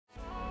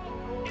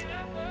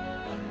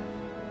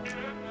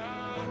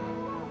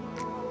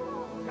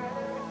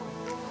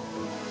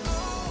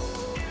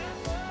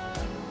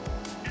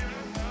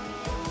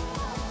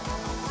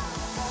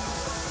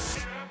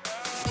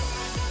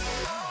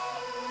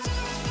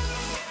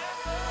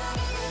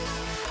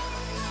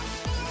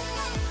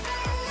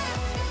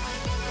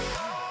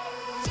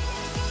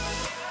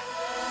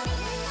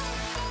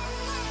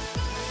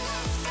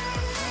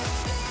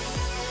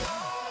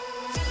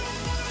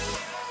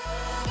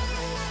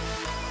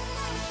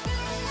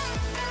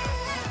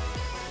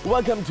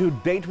Welcome to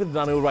Date with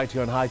Danu right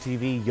here on Hi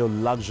TV, your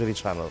luxury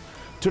channel.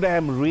 Today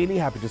I'm really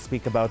happy to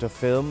speak about a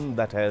film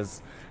that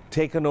has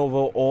taken over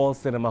all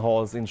cinema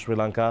halls in Sri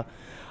Lanka.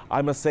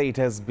 I must say it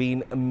has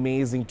been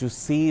amazing to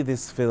see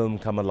this film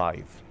come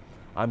alive.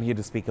 I'm here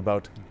to speak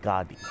about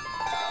Gadi.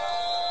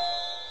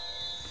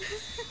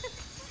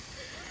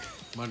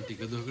 Man ටික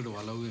දුරකට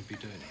වලව්වෙන්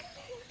පිට වෙනවා.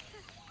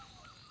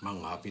 මං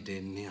ආපිට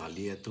එන්නේ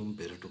අලියතුම්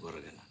පෙරටු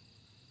කරගෙන.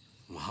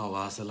 මහා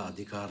වාසල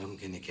අධිකාරම්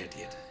කෙනෙක්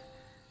හැටියට.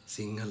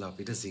 සිංහල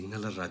අපිට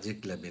සිංහල රජෙක්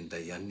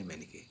ලැබෙන්නයි යන්නේ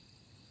මැනිකේ.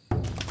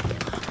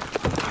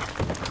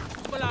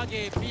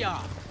 උඹලාගේ පියා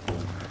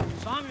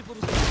ස්වාමි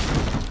පුරුෂයා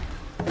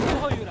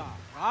කොහොයුරා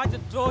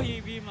රාජද්‍රෝහී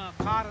වීම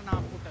කාරණා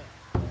කොට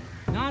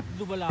නාත්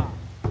දුබලා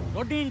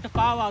රොඩින්ට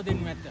පාවා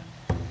දෙනු ඇත.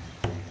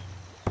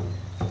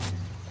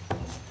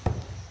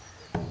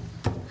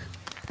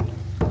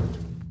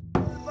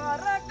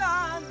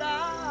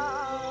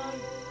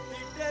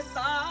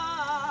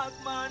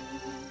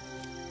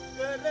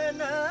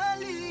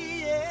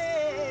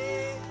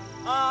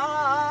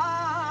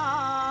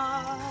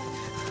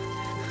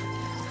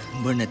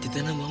 උඹ නැති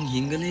තැන මං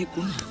හිංගලෙක්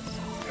වුණා.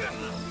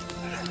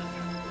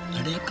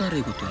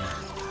 අඩයක්කාරයෙකුත් වුණා.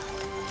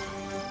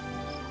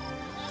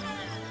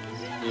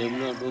 ඒ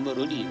වුණාට උඹ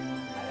රොඩි.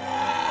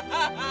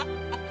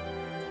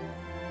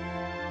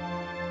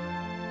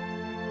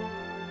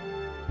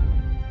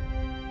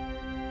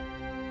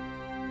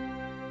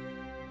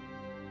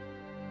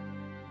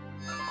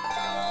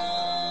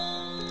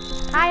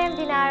 Hi, I'm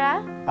Dinara.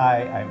 Hi,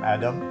 I'm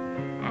Adam.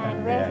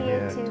 And we're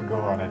here to go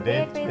on a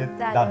date with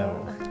Danu.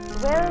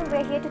 Well,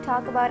 we're here to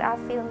talk about our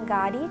film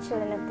Gadi,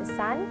 Children of the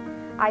Sun.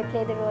 I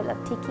play the role of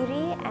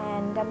Tikiri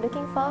and I'm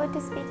looking forward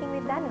to speaking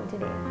with Danu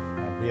today.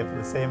 I'm here for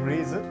the same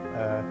reason.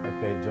 I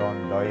play John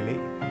Doyley,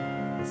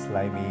 the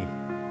slimy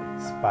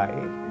spy.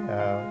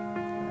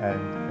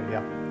 And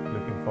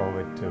looking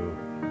forward to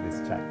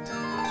this chat.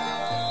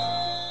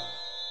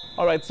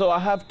 All right, so I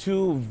have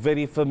two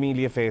very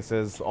familiar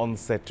faces on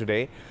set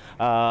today.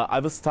 I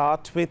will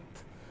start with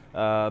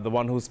the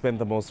one who spent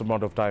the most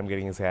amount of time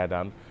getting his hair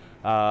done.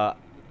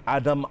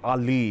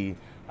 Adamaly.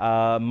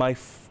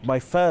 My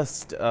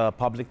first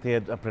public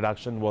theatre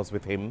production was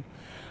with him.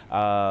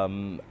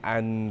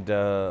 And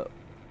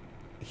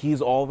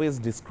he's always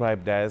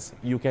described as,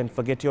 you can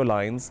forget your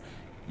lines,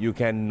 you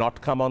can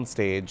not come on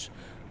stage,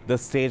 the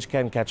stage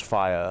can catch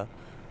fire,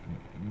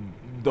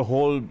 the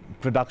whole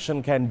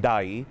production can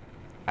die,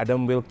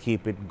 Adam will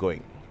keep it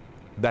going.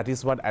 That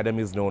is what Adam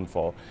is known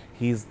for.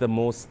 He's the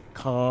most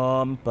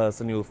calm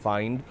person you'll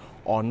find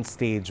on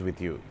stage with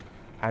you.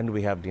 And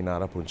we have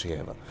Dinara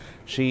Punchihewa.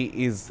 She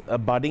is a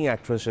budding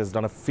actress. She has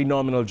done a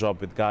phenomenal job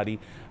with Gadi.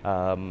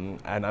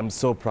 And I'm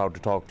so proud to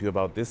talk to you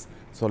about this.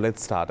 So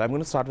let's start. I'm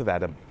going to start with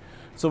Adam.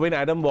 So when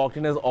Adam walked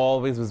in, as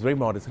always, was very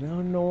modest.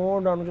 Oh,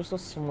 no, just a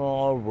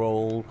small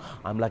role.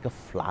 I'm like a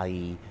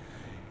fly.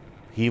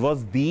 He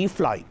was the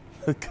fly.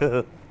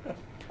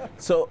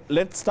 So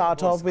let's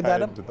start off with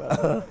Adam.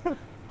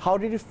 How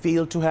did it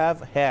feel to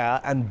have hair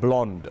and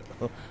blonde?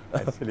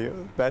 Actually,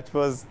 that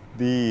was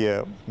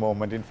the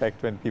moment, in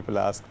fact, when people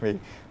ask me,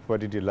 what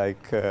did you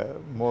like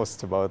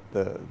most about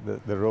the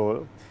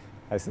role?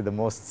 I said the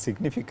most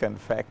significant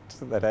fact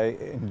that I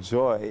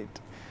enjoyed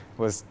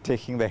was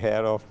taking the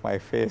hair off my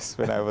face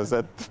when I was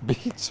at the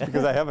beach,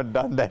 because I haven't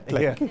done that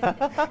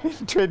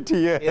in 20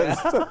 years.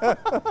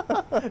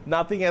 Yeah.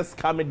 Nothing has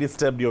come and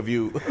disturbed your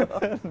view.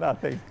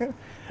 Nothing.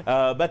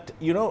 But,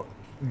 you know,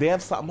 they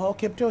have somehow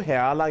kept your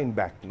hairline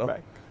back, no?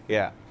 Back.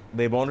 Yeah.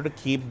 They wanted to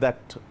keep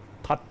that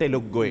thatte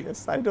look going.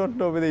 Yes, I don't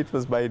know whether it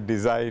was by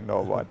design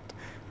or what,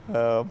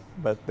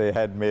 but they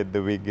had made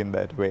the wig in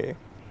that way.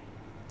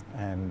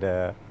 And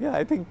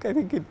I think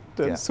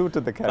it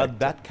suited the character. But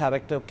that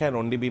character can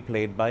only be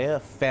played by a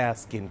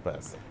fair-skinned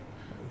person.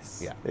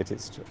 Yes, yeah, it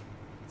is true.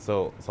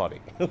 So,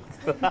 sorry.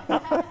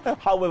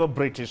 However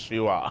British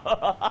you are,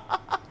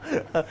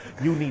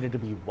 you needed to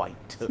be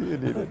white. You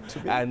needed to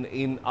be. And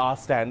in our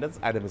standards,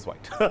 Adam is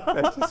white.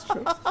 That is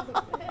true.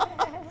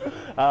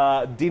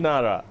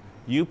 Dinara,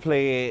 you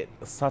play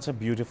such a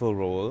beautiful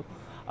role.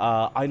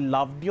 I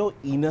loved your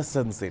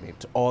innocence in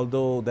it,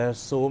 although there are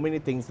so many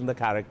things in the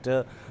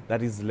character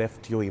that is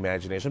left to your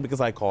imagination,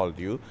 because I called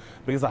you,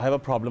 because I have a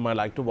problem. I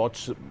like to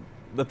watch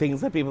the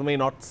things that people may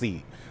not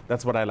see.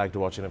 That's what I like to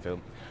watch in a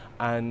film.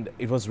 And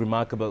it was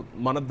remarkable.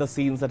 One of the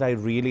scenes that I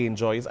really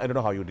enjoy is, I don't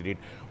know how you did it,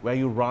 where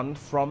you run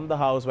from the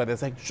house where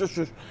there's like shush,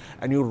 shush,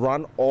 and you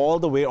run all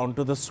the way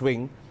onto the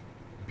swing.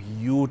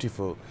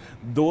 Beautiful.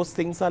 Those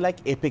things are like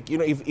epic. You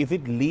know, if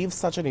it leaves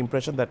such an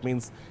impression, that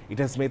means it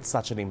has made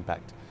such an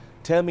impact.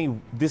 Tell me,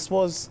 this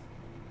was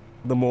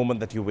the moment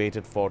that you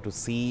waited for to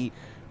see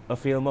a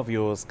film of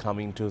yours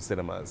coming to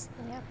cinemas.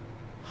 Yep.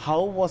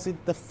 How was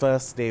it the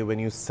first day when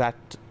you sat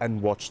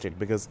and watched it?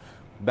 Because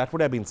that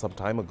would have been some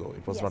time ago.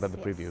 It was not at the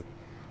preview.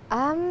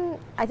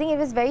 I think it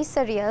was very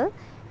surreal.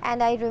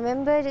 And I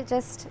remember it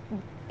just,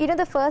 you know,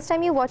 the first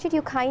time you watch it,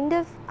 you kind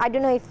of, I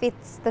don't know if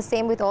it's the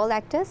same with all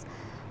actors,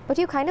 but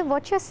you kind of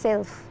watch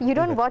yourself. You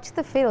don't watch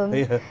the film.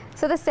 Yeah.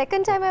 So the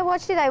second time I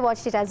watched it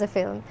as a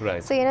film.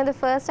 Right. So, you know, the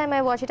first time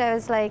I watched it, I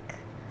was like,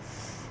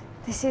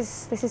 this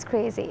is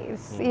crazy.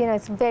 It's, you know,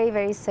 it's very,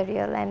 very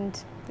surreal,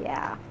 and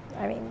yeah,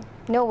 I mean,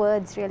 no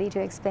words really to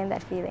explain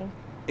that feeling.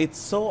 It's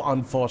so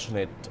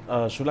unfortunate,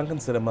 Sri Lankan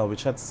cinema,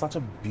 which had such a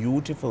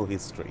beautiful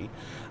history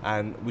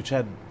and which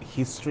had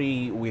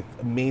history with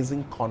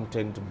amazing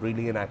content,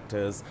 brilliant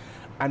actors,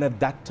 and at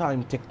that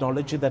time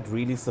technology that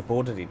really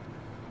supported it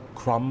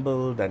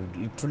crumbled and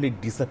literally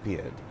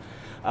disappeared.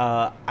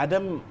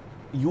 Adam,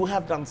 you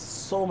have done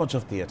so much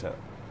of theatre.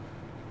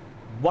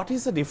 What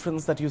is the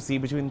difference that you see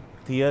between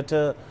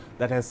theatre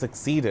that has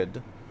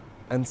succeeded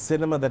and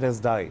cinema that has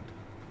died?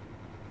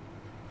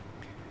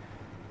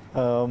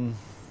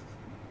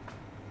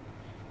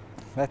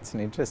 That's an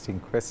interesting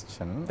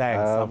question.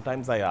 Thanks,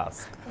 sometimes I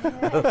ask.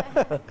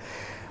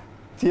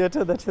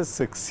 Theatre that has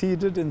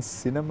succeeded and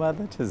cinema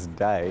that has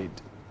died.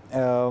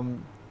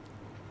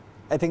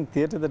 I think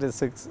theatre that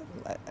is,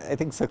 I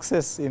think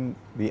success in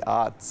the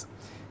arts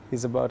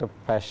is about a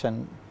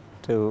passion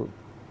to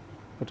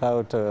put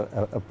out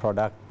a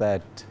product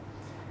that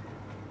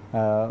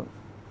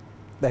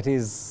that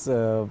is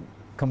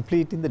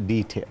complete in the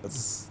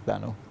details,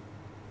 Danu.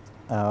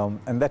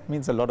 And that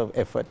means a lot of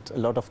effort, a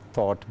lot of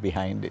thought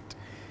behind it.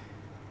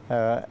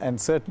 And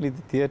certainly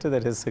the theatre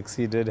that has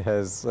succeeded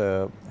has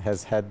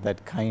had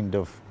that kind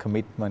of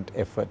commitment,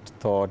 effort,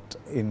 thought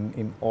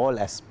in all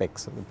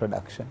aspects of the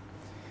production.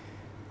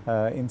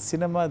 In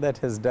cinema that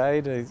has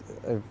died,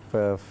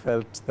 I've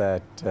felt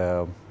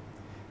that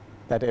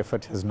that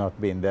effort has not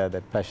been there,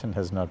 that passion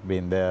has not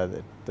been there,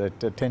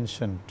 that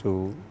attention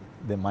to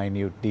the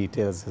minute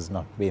details has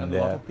not been there.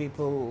 A lot of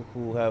people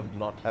who have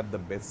not had the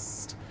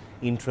best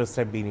interest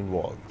have been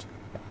involved.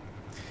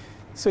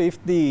 So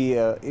if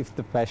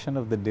the passion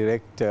of the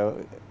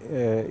director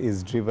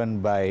is driven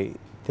by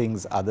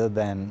things other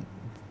than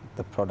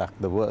the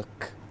product, the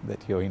work that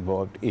you're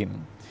involved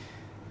in,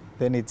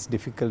 then it's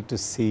difficult to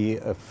see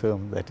a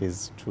film that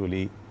is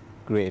truly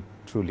great,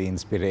 truly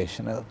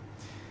inspirational.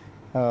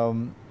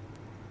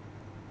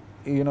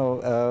 You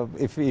know,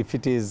 if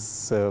it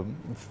is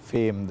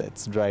fame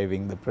that's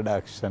driving the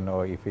production,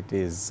 or if it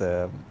is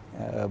a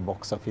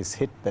box office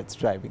hit that's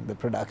driving the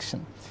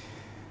production,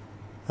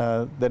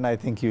 then I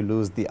think you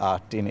lose the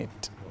art in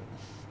it.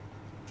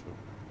 True.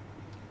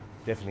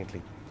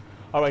 Definitely.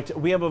 All right,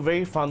 we have a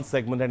very fun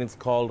segment and it's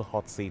called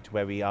Hot Seat,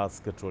 where we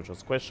ask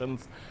atrocious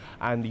questions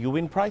and you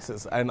win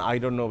prizes. And I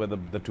don't know whether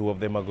the two of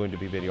them are going to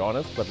be very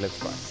honest, but let's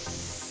try.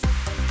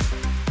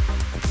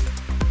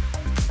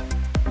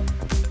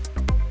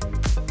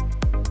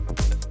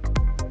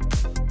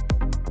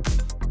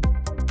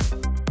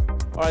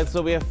 All right,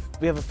 so we have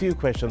a few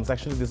questions.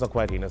 Actually, these are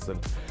quite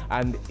innocent.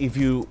 And if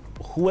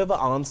whoever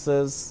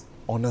answers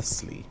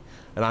honestly,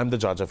 and I'm the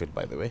judge of it,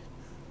 by the way,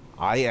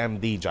 I am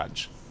the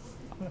judge,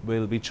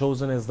 will be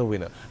chosen as the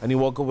winner. And you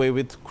walk away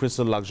with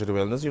Crystal Luxury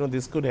Wellness. You know,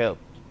 this could help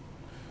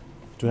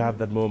to have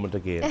that moment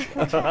again.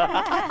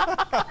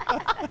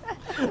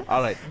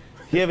 All right,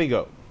 here we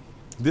go.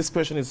 This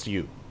question is to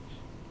you.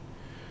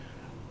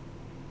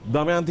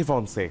 Damayanti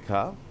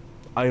Fonseca,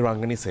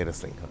 Irangani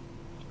Serasinghe.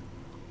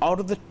 Out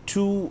of the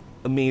two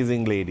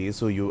amazing ladies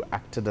who you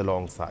acted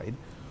alongside,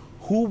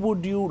 who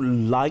would you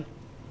like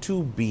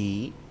to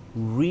be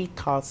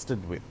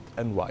recasted with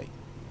and why?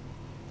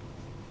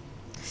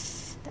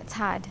 That's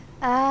hard.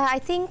 I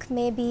think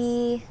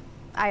maybe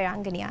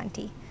Irangani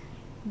auntie,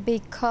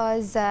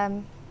 because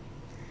I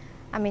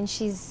mean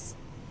she's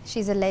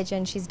a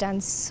legend. She's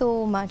done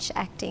so much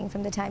acting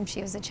from the time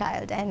she was a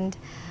child, and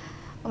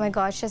oh my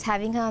gosh, just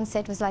having her on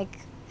set was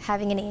like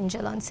having an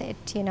angel on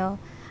set, you know.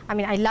 I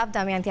mean, I love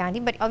Damayanti auntie,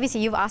 but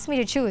obviously you've asked me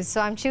to choose,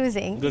 so I'm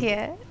choosing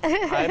here.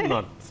 I'm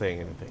not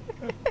saying anything.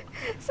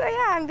 So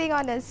yeah, I'm being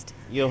honest.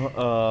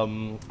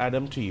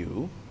 Adam, to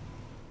you.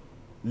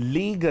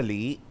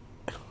 Legally,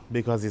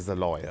 because he's a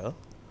lawyer,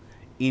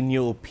 in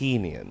your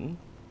opinion,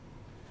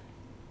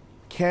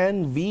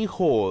 can we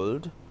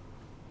hold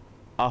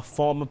our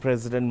former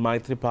president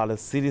Maithripala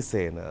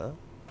Sirisena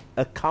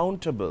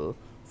accountable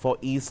for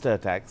Easter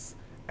attacks,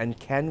 and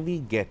can we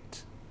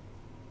get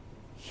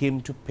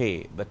him to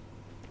pay the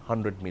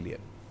 100 million?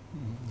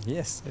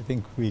 Yes, I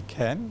think we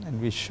can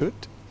and we should.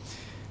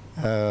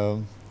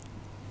 I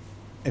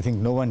think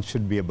no one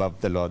should be above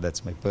the law.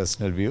 That's my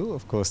personal view.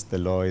 Of course, the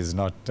law is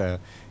not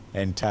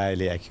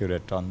entirely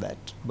accurate on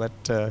that.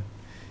 But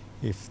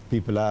if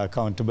people are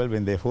accountable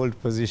when they hold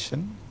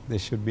position, they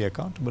should be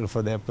accountable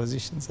for their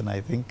positions. And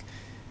I think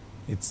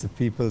it's the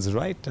people's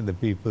right and the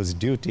people's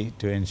duty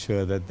to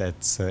ensure that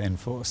that's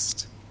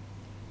enforced.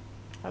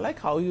 I like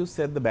how you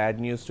said the bad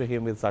news to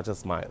him with such a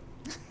smile.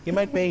 He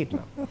might pay it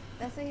now.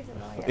 That's why he's a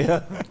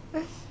lawyer.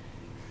 Yeah.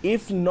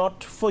 If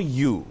not for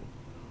you,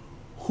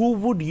 who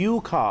would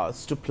you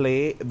cast to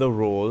play the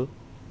role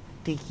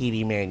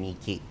Tikiri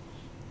Maniki?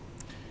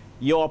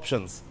 Your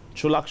options: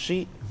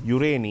 Chulakshi,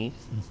 Ureni,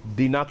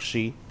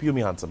 Dinakshi,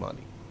 Pumi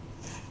Hansamani.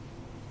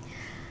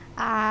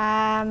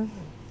 I'm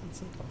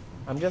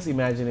just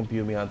imagining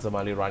Pumi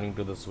Hansamani running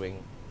to the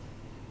swing.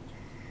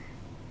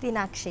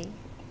 Dinakshi.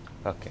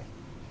 Okay.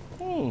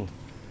 Okay.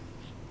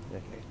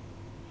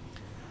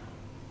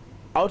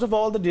 Out of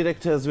all the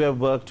directors we have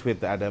worked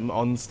with, Adam,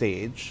 on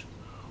stage,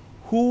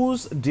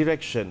 whose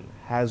direction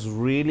has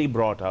really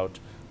brought out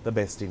the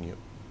best in you?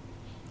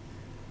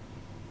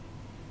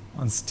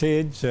 On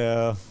stage,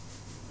 I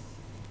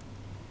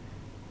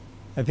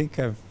think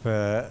I've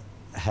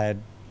had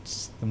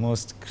the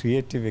most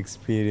creative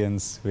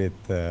experience with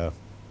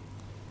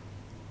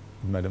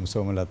Madam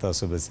Somalata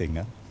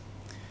Subasinghe.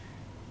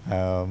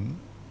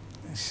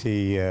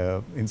 She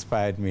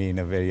inspired me in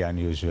a very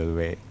unusual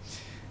way.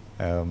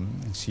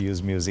 She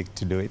used music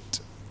to do it.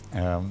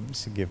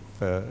 She gave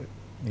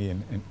me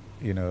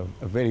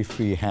a very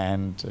free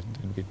hand,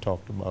 and we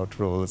talked about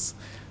roles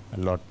a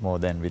lot more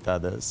than with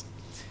others.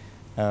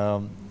 I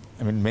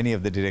mean, many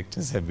of the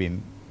directors have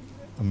been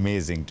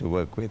amazing to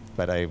work with,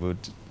 but I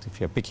would, if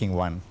you're picking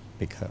one,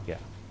 pick her. Yeah,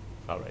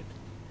 all right.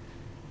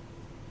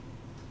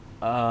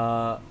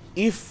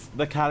 If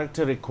the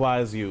character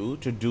requires you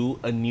to do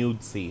a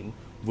nude scene,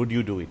 would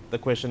you do it? The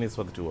question is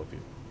for the two of you.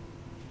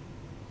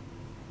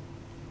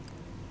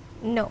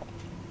 No.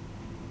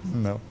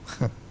 No.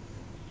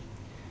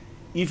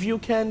 If you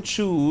can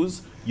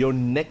choose your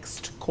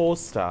next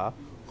co-star,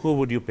 who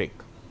would you pick?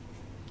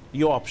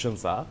 Your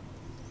options are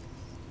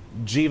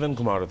Jeevan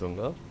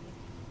Kumaratunga,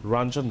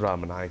 Ranjan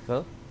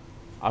Ramanayaka,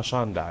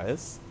 Ashan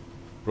Dias,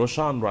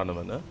 Roshan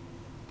Ranavana,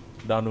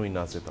 Danu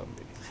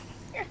Inasithambi.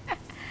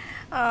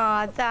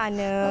 Oh,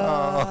 Danu.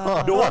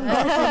 Don't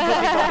do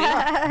sympathy, Tony.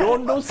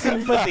 Don't do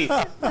sympathy.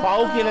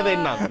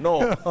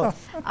 No.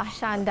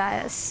 Ashan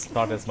Dias.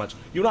 Not as much.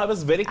 You know, I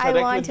was very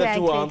correct want with the to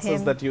two act with answers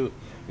him. that you...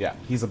 Yeah,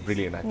 he's a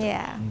brilliant actor.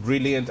 Yeah.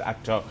 Brilliant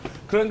actor.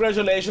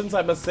 Congratulations,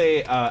 I must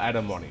say,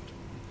 Adam won it.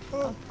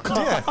 Of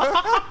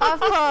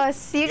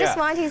course. You just Yeah.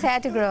 want his hair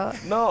to grow.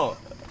 No,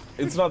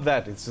 it's not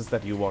that. It's just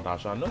that you want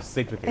Ashan. No,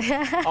 sit with him.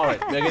 All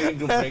right, we're getting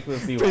to break. We'll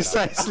see you later.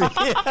 Precisely.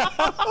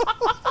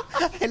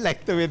 I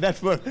like the way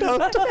that worked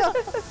out.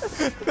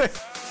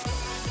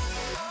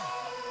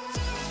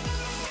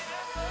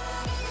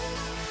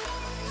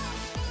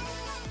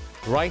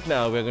 Right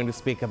now, we're going to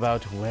speak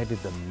about where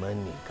did the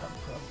money come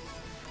from.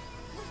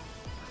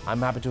 I'm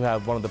happy to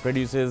have one of the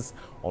producers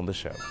on the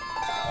show.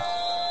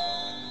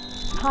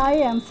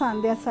 Hi, I'm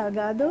Sandya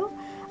Salgado.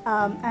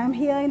 I'm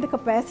here in the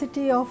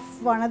capacity of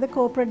one of the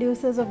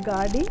co-producers of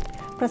Gardi,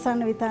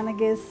 Prasanna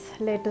Vitanage's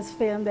latest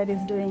film that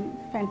is doing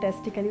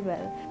fantastically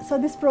well. So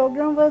this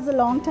program was a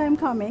long time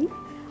coming.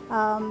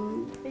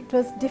 It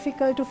was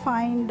difficult to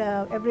find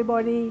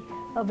everybody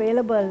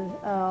available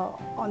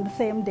on the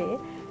same day.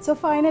 So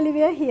finally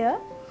we are here.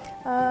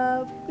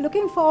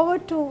 Looking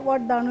forward to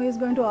what Danu is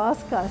going to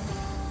ask us.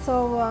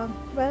 So,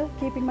 well,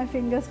 keeping my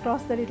fingers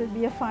crossed that it will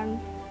be a fun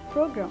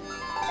program.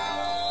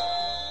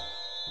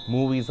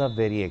 Movies are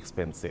very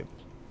expensive.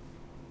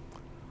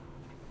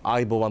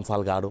 Ayubowan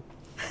Salgado.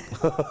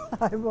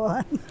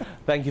 Ayubowan.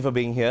 Thank you for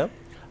being here.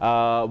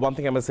 One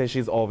thing I must say,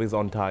 she's always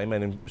on time,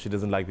 and she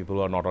doesn't like people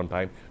who are not on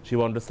time. She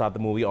wanted to start the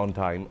movie on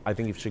time. I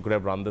think if she could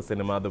have run the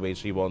cinema the way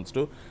she wants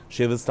to,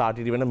 she would have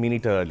started even a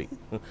minute early.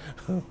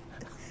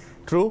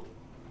 True?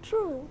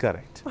 True.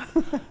 Correct.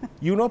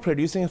 You know,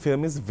 producing a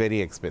film is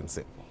very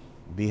expensive.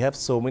 We have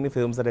so many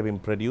films that have been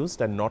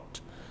produced and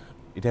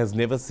it has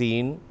never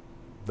seen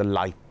the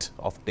light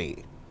of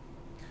day.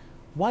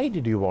 Why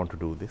did you want to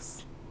do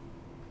this?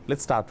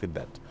 Let's start with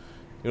that.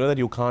 You know that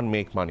you can't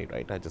make money,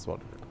 right? I just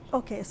wanted to.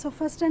 Okay, so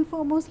first and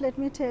foremost, let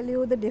me tell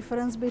you the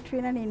difference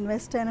between an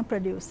investor and a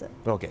producer.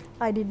 Okay.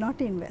 I did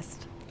not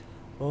invest.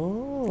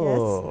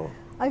 Oh. Yes.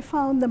 I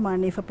found the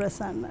money for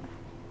Prasanna.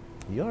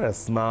 You're a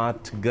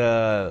smart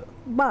girl.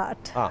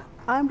 But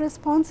I'm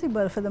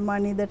responsible for the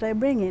money that I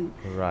bring in.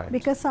 Right.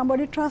 Because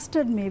somebody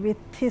trusted me with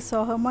his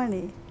or her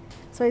money.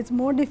 So it's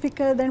more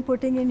difficult than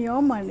putting in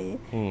your money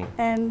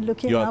and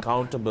looking You're up.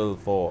 accountable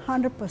for...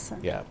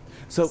 100%. Yeah.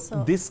 So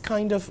this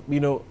kind of, you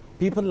know,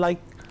 people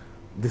like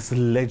this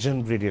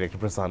legendary director,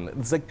 Prasanna,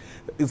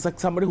 it's like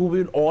somebody who we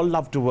would all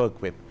love to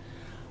work with.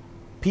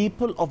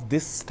 People of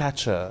this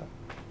stature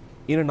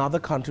in another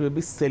country will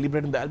be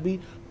celebrating. There'll be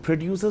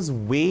producers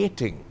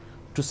waiting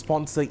to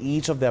sponsor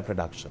each of their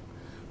production.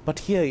 But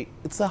here,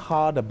 it's a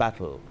harder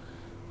battle.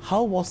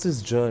 How was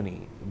his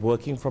journey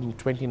working from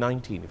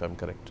 2019, if I'm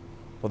correct,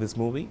 for this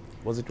movie?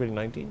 Was it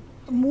 2019?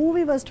 The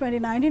movie was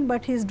 2019,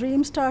 but his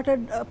dream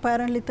started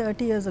apparently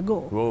 30 years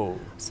ago. Whoa.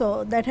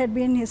 So that had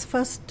been his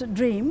first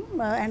dream,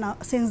 and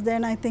since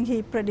then I think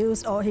he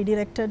produced or he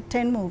directed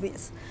 10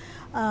 movies.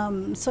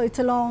 So it's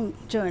a long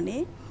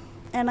journey.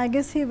 And I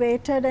guess he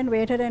waited and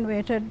waited and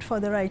waited for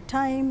the right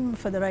time,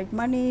 for the right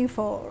money,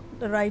 for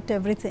the right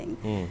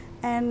everything.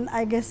 And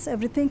I guess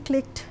everything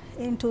clicked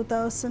in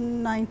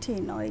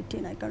 2019 or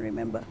 18, I can't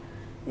remember.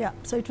 Yeah,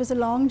 so it was a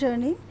long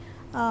journey.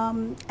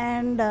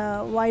 And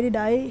why did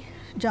I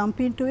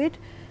jump into it?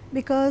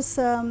 Because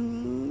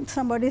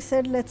somebody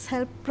said, let's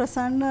help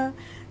Prasanna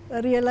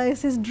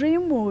realize his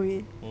dream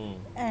movie.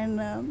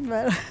 And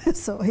well,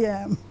 so here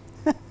I am.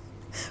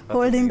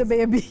 Holding the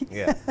baby.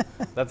 Yeah,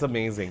 that's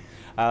amazing.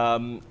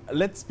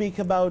 Let's speak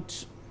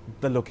about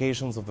the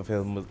locations of the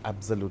film was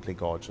absolutely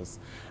gorgeous,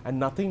 and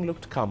nothing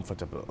looked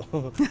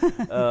comfortable.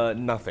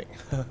 Nothing.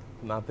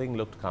 Nothing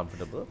looked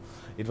comfortable.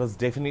 It was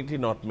definitely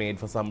not made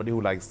for somebody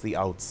who likes the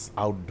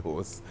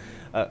outdoors,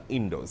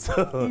 indoors.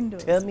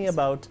 Indoors, Tell me yes.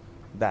 about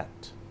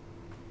that.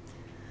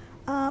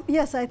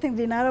 Yes, I think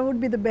Dinara would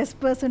be the best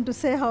person to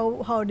say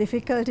how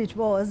difficult it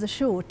was, the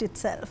shoot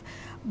itself.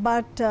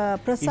 But If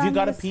you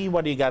gotta Prasanna's pee,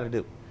 what do you gotta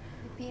do?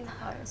 Be in the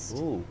forest.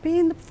 Ooh. pee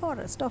in the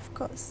forest, of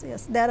course.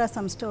 Yes, there are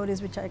some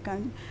stories which I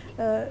can't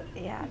Yeah,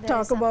 there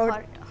talk is some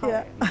about.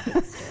 horror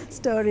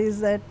Stories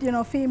that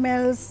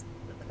females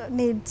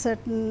need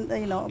certain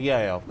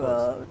Yeah, of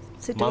course.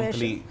 situation,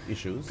 Monthly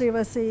issues.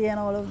 privacy and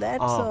all of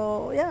that. Ah.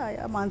 So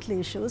yeah, monthly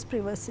issues,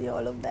 privacy,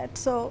 all of that.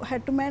 So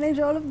had to manage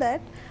all of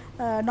that.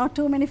 Not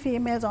too many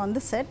females on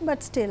the set,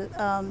 but still,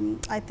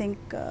 I think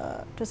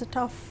it was a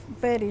tough,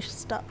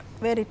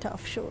 very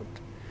tough shoot.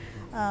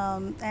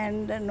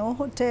 And no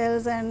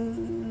hotels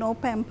and no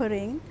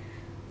pampering.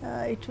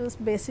 It was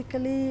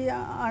basically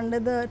under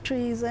the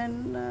trees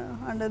and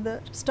under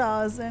the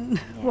stars and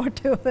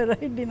whatever,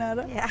 right,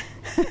 Dinara? Yeah.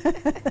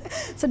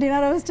 So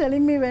Dinara was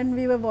telling me when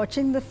we were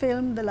watching the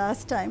film the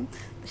last time,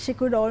 she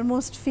could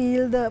almost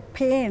feel the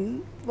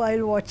pain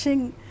while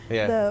watching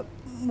Yeah. the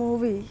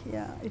movie.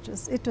 Yeah, it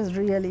was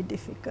really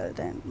difficult,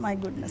 and my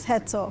goodness,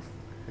 hats off.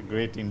 A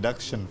great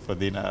induction for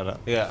Dinara.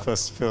 Yeah.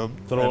 First film.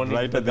 Thrown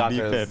right into at the the deep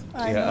gutters. end.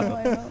 I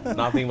know.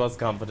 Nothing was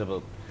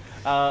comfortable.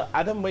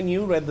 Adam, when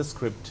you read the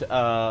script,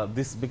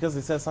 because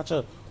this has such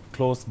a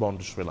close bond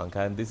to Sri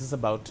Lanka, and this is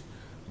about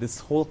this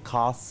whole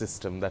caste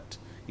system that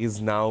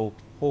is now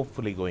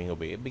hopefully going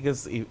away,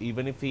 because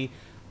even if we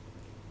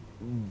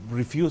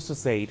refuse to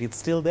say it, it's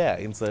still there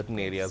in certain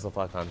areas of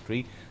our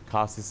country.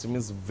 Caste system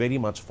is very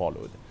much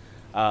followed.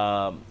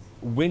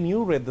 When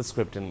you read the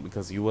script, and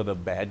because you were the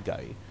bad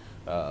guy,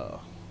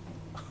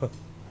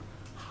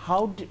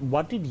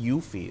 what did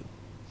you feel?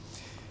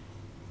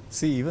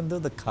 See, even though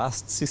the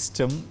caste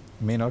system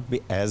may not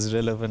be as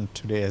relevant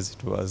today as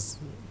it was,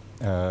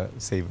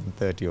 say, even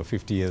 30 or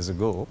 50 years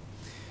ago,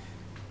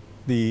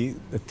 the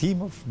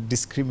theme of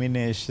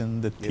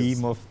discrimination, the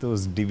theme of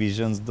those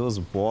divisions, those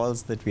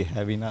walls that we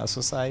have in our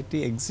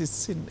society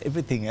exists in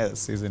everything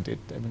else, isn't it?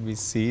 I mean, we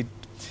see it,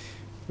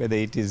 whether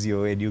it is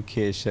your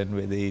education,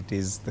 whether it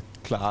is the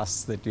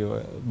class that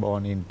you're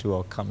born into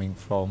or coming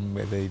from,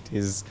 whether it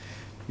is,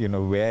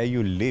 where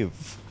you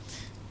live.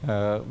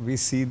 We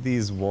see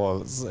these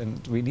walls,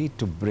 and we need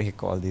to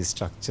break all these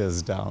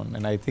structures down.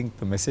 And I think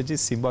the message is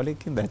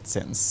symbolic in that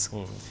sense.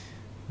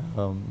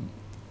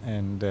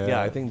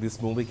 Yeah, I think this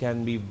movie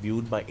can be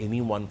viewed by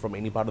anyone from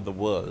any part of the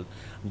world.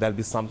 There'll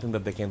be something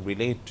that they can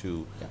relate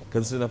to.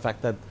 Consider the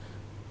fact that,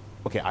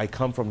 okay, I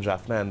come from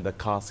Jaffna, and the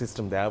caste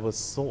system there was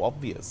so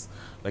obvious.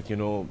 Like,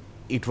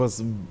 it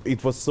was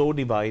so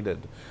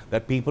divided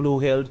that people who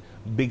held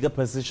bigger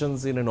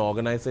positions in an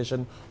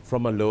organization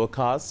from a lower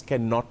caste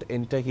cannot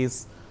enter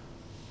his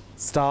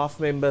staff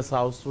member's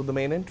house through the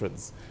main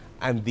entrance.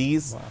 And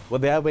these were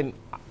there when,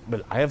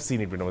 well, I have seen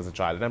it when I was a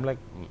child, and I'm like,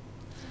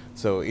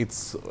 So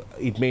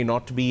it may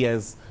not be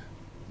as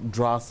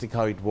drastic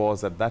how it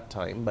was at that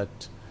time,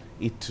 but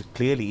it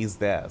clearly is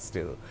there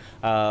still.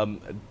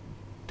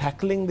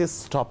 Tackling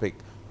this topic,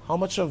 how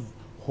much of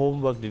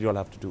homework did you all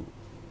have to do?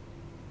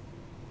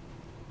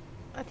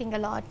 I think a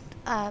lot.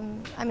 I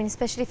mean,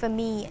 especially for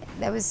me,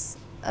 there was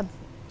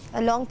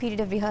a long period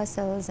of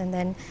rehearsals, and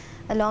then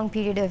a long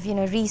period of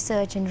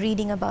research and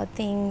reading about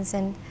things,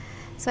 and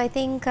so I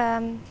think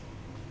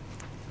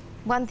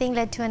one thing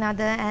led to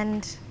another,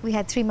 and we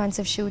had 3 months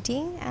of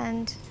shooting,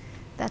 and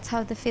that's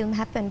how the film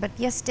happened. But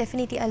yes,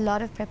 definitely a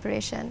lot of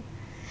preparation.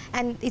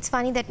 And it's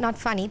funny that, not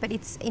funny, but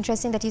it's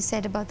interesting that you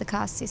said about the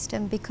caste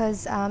system,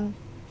 because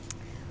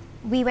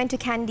we went to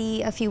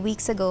Kandy a few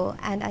weeks ago,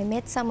 and I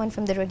met someone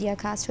from the Rodia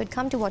caste who had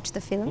come to watch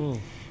the film.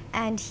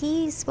 And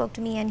he spoke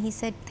to me and he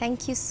said,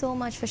 "Thank you so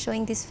much for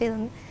showing this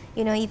film.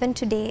 Even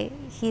today,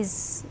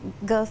 his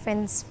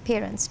girlfriend's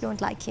parents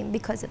don't like him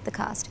because of the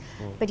caste.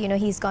 But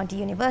he's gone to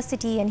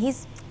university, and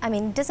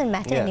it doesn't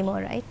matter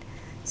anymore, right?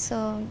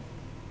 So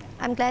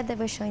I'm glad that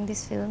we're showing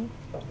this film."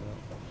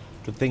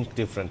 To think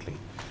differently.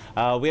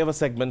 We have a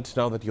segment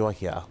now that you are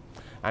here,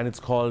 and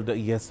it's called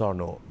Yes or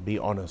No, Be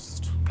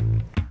Honest.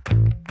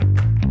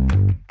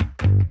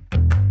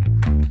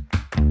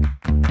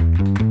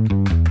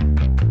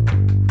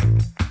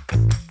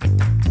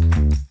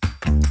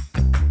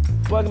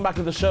 Welcome back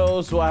to the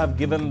show. So I have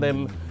given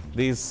them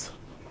these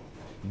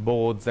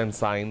boards and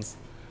signs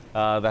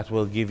that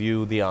will give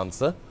you the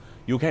answer.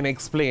 You can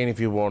explain if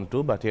you want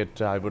to, but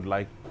yet I would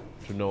like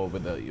to know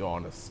whether you're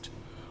honest.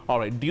 All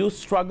right, do you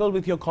struggle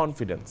with your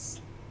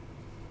confidence?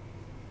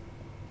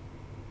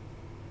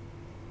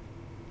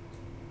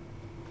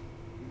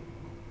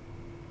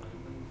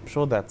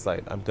 Show that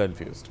side. I'm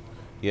confused.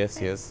 Yes,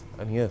 yes,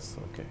 and yes.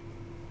 Okay.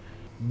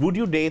 Would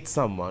you date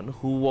someone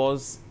who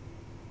was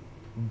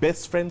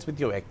best friends with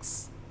your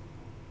ex?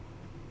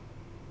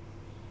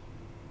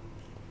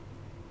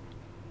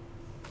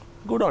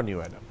 Good on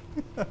you, Adam.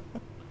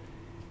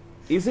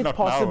 Is it Not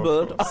now, of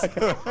possible? course.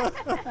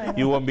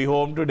 You won't be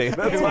home today.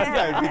 That's why.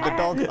 I'll be in the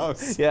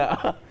doghouse.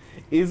 Yeah.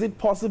 Is it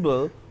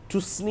possible to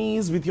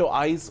sneeze with your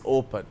eyes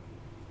open?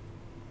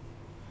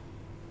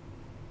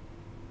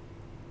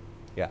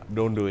 Yeah,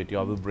 don't do it. You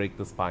will break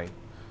the spine.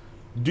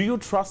 Do you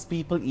trust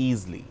people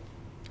easily?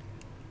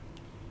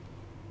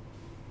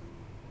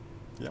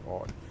 Yeah,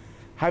 odd.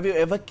 Have you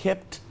ever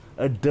kept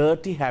a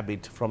dirty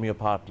habit from your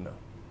partner?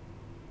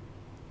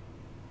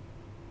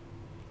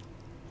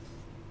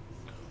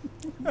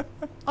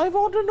 I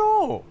want to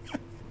know.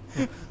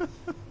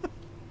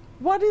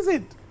 What is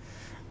it?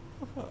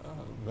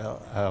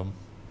 Well,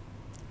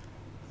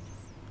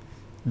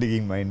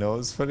 digging my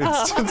nose, for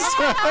instance.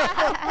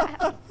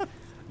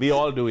 We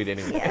all do it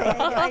anyway.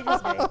 I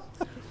just do it.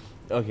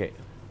 Okay.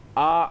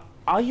 Are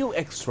you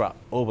extra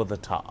over the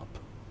top?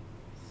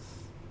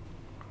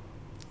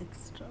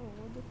 Extra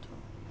over the top.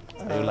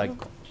 Are you like,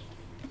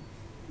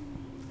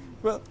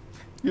 Well,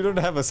 you don't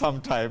have a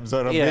sometimes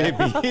or a Yeah.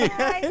 maybe.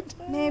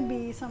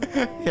 Maybe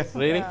sometimes.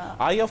 really? Yeah.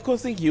 I of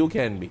course think you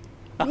can be.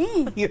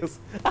 Me? Yes.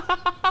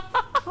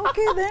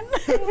 Okay then.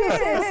 If you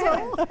say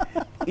so.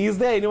 Is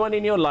there anyone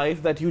in your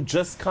life that you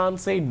just can't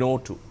say no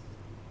to?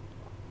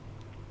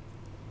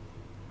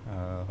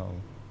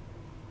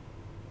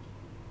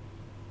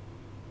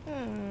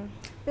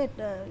 Wait,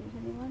 is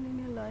anyone in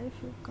your life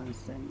you can't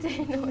send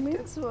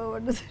means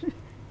what does it?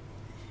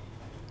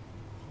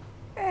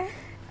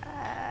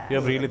 You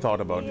have really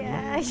thought about it.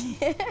 Yeah.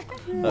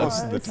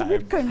 Most of the It's a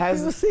bit time.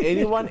 Has confusing.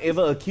 anyone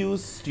ever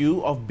accused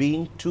you of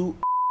being too?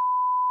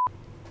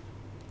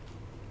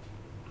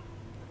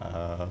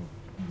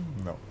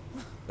 No.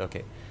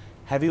 Okay.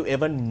 Have you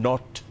ever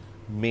not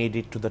made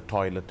it to the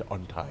toilet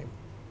on time?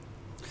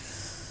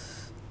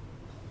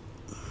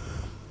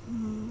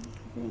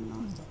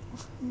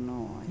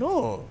 No.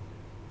 No.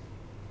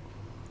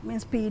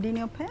 Means peed in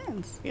your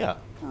pants. Yeah.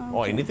 Oh,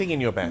 Or okay. anything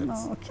in your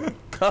pants. No, okay.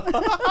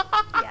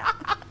 Yeah,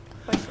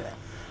 for sure.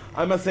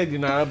 I must say,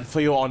 Dinara, for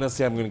your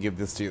honesty, I'm going to give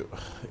this to you.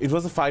 It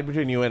was a fight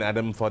between you and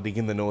Adam for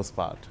digging the nose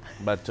part,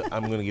 but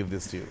I'm going to give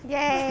this to you.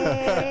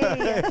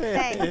 Yay!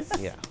 Thanks.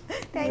 Yeah.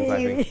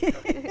 Thank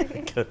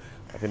Because you.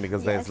 I think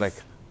because Yes.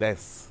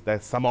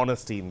 there's some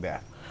honesty in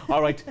there.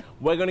 All right,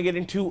 we're going to get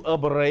into a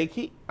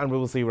break, and we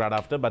will see you right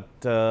after. But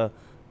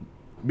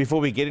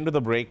before we get into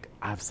the break,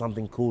 I have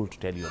something cool to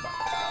tell you about.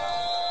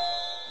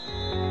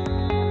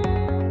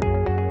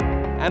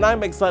 And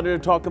I'm excited to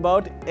talk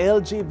about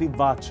LG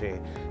Vivace.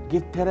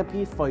 Give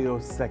therapy for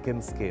your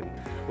second skin.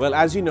 Well,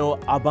 as you know,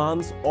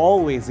 Abans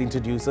always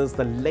introduces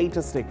the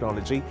latest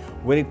technology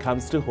when it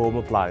comes to home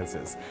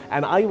appliances.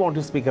 And I want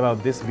to speak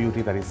about this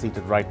beauty that is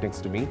seated right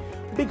next to me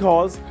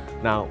because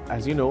now,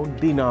 as you know,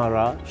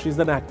 Dinara, she's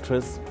an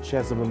actress. She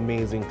has some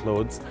amazing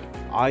clothes.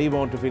 I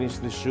want to finish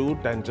the shoot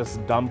and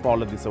just dump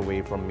all of this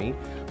away from me.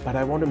 But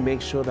I want to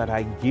make sure that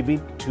I give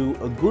it to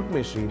a good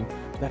machine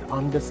that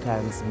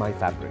understands my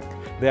fabric.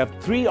 They have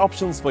 3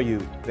 options for you.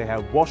 They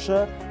have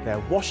washer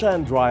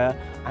and dryer,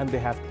 and they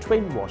have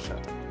twin washer.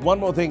 One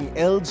more thing,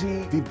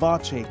 LG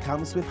Vivace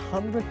comes with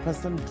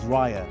 100%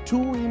 dryer.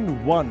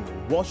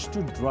 2-in-1 wash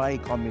to dry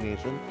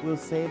combination will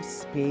save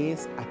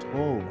space at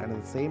home, and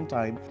at the same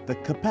time, the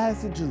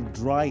capacity to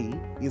dry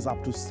is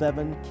up to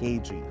 7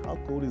 kg. How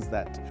cool is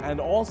that?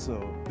 And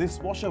also, this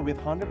washer with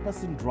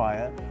 100%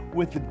 dryer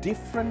with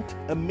different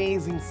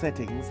amazing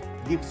settings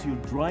gives you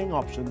drying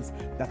options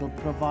that will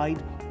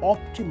provide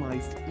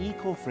optimized,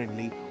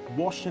 eco-friendly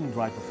wash and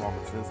dry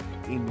performances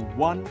in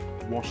one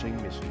washing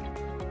machine.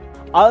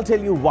 I'll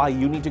tell you why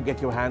you need to get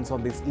your hands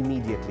on this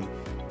immediately.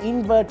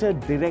 Inverter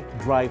direct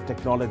drive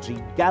technology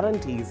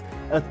guarantees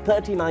a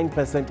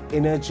 39%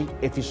 energy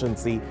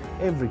efficiency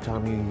every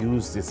time you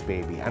use this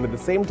baby. And at the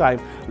same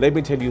time, let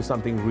me tell you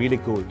something really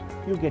cool.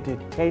 You get a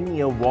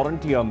 10-year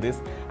warranty on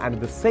this, and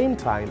at the same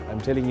time, I'm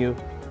telling you,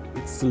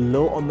 it's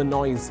low on the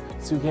noise,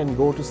 so you can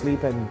go to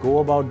sleep and go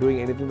about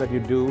doing anything that you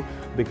do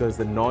because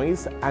the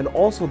noise and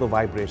also the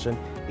vibration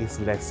is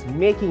less,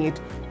 making it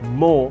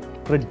more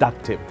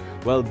productive.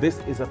 Well, this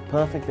is a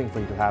perfect thing for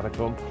you to have at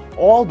home.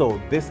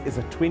 Although this is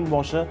a twin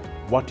washer,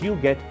 what you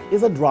get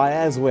is a dryer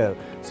as well.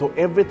 So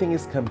everything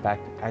is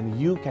compact and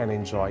you can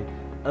enjoy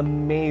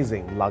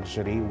amazing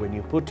luxury when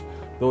you put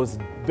those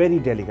very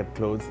delicate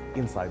clothes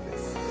inside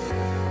this.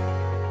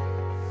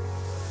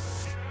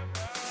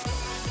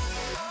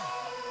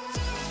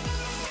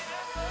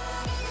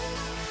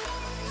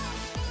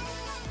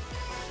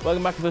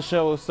 Welcome back to the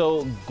show.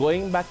 So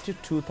going back to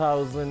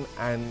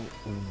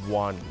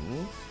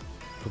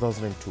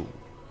 2002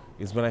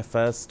 is when I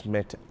first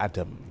met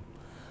Adam.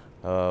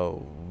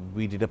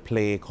 We did a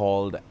play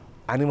called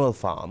Animal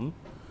Farm.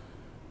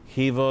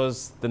 He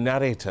was the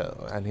narrator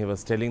and he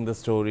was telling the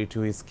story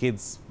to his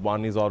kids.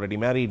 One is already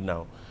married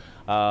now.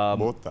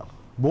 Both are.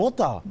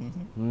 Both are?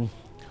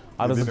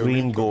 I was a Within a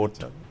green week of goat.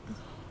 each other.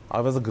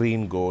 I was a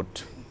green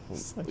goat.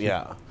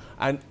 Yeah.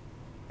 And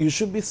you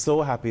should be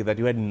so happy that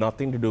you had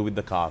nothing to do with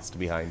the cast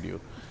behind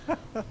you.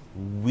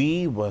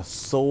 We were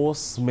so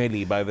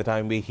smelly by the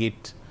time we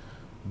hit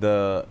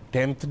the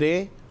 10th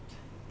day.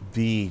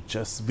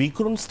 we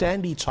couldn't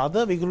stand each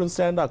other, we couldn't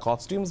stand our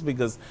costumes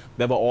because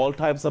there were all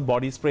types of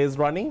body sprays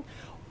running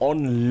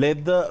on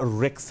leather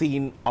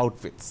Rexine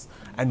outfits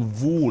and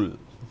wool.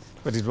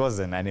 But it was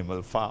an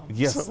animal farm.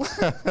 Yes,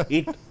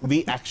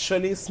 we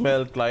actually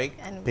smelled like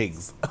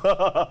pigs.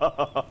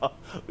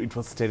 It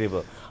was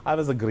terrible. I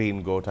was a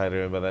green goat, I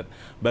remember that.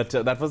 But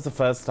that was the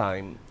first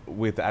time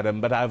with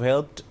Adam. But I've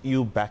helped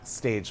you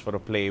backstage for a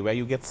play where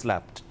you get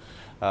slapped.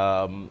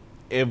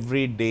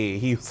 Every day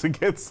he used to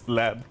get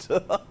slapped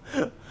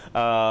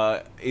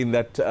in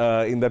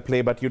that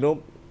play. But you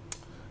know,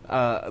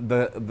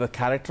 the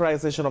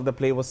characterization of the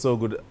play was so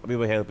good. We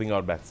were helping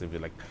out backstage,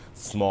 like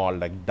small,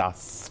 like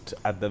dust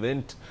at the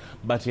wind.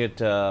 But yet,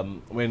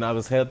 when I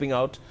was helping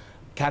out,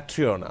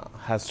 Catriona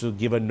has to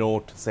give a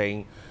note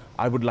saying,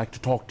 "I would like to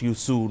talk to you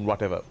soon,"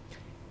 whatever.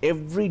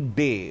 Every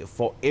day,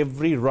 for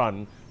every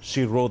run,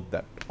 she wrote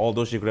that.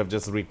 Although she could have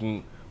just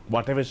written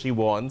whatever she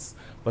wants,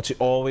 but she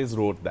always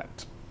wrote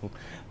that.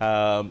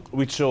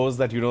 Which shows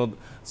that, you know,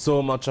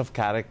 so much of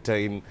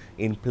character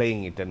in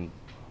playing it. And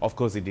of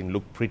course, it didn't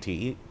look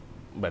pretty,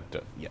 but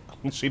yeah,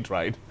 she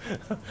tried.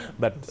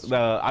 But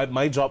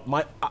my job,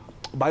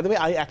 by the way,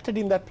 I acted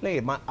in that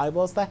play. I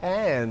was the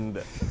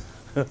hand.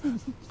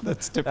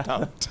 That stepped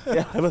out.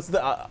 Yeah, I was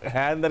the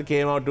hand that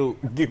came out to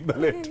give the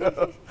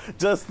letter.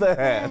 Just the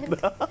hand.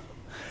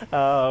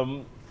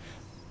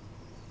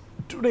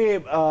 Today,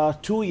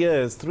 2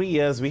 years, 3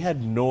 years, we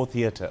had no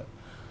theatre.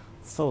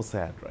 So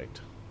sad, right?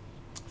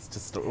 It's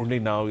just only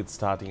now it's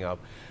starting up.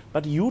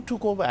 But you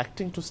took over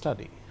acting to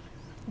study.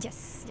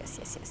 Yes.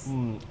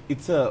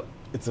 It's a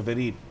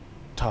very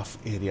tough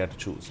area to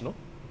choose, no?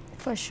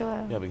 For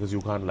sure. Yeah, because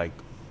you can't I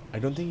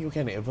don't think you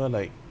can ever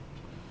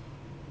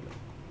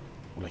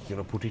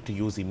put it to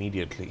use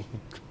immediately.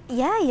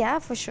 Yeah,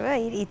 for sure.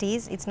 It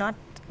is. It's not.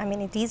 I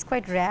mean, it is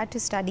quite rare to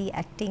study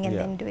acting and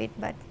then do it,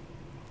 but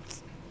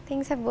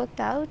things have worked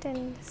out,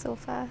 and so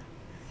far,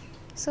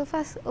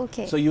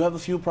 okay. So you have a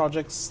few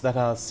projects that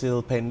are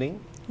still pending?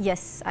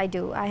 Yes, I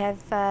do. I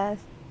have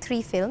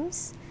 3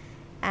 films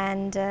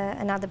and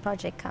another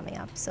project coming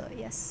up. So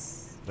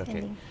yes, okay.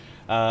 pending.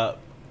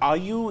 Are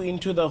you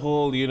into the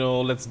whole, you know,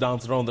 let's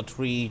dance around the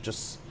tree,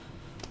 just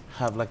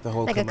have like the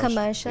whole like commercial? a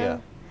commercial? Yeah.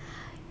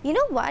 You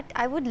know what?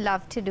 I would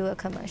love to do a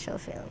commercial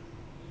film.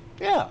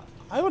 Yeah,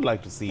 I would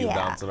like to see you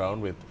dance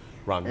around with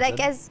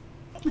Ranjan.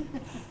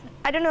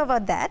 I don't know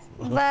about that,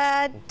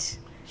 but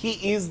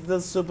he is the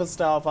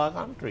superstar of our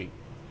country.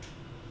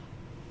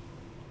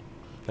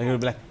 Like he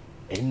would be like,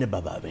 "Enna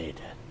baba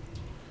beta."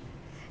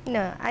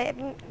 no,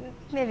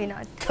 maybe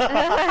not.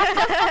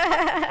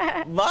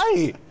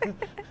 Why?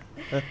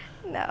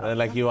 No.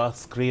 Like you are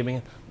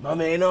screaming,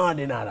 "Mameno,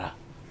 Dinara,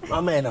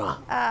 Mameno."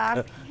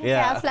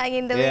 Yeah, flying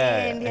in the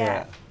wind.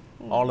 Yeah.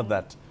 All of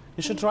that.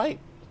 You should try it.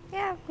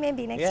 Yeah,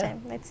 maybe next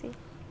time. Let's see.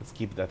 Let's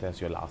keep that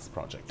as your last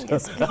project.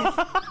 Yes, please.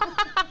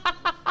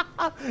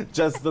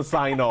 Just the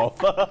sign off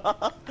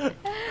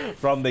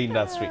from the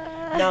industry.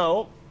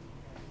 Now,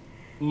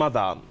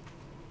 Mada,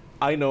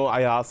 I know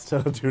I asked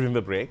her during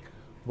the break,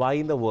 why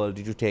in the world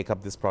did you take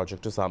up this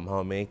project to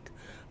somehow make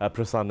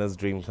Prasanna's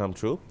dream come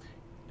true?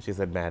 She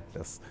said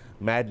madness.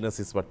 Madness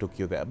is what took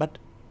you there. But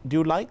do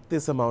you like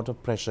this amount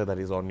of pressure that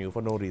is on you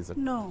for no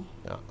reason? No,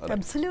 Yeah,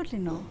 absolutely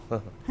no.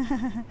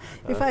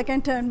 If I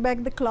can turn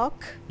back the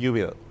clock, you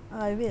will.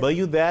 I will. Were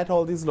you there at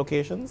all these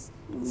locations,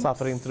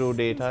 suffering through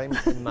daytime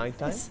and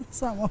nighttime?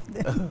 Some of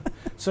them.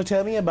 So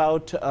tell me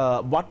about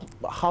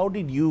how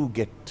did you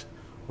get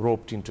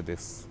roped into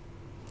this?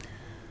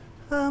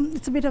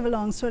 It's a bit of a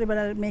long story, but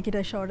I'll make it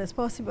as short as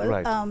possible.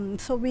 Right.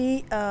 So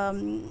we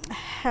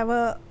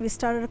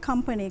started a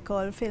company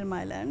called Film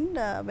Island,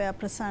 where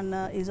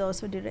Prasanna is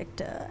also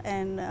director,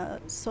 and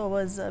so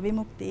was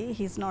Vimukti.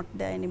 He's not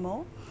there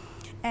anymore.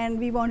 And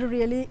we want to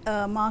really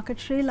market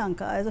Sri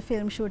Lanka as a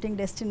film shooting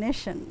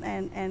destination,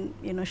 and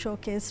you know,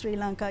 showcase Sri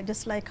Lanka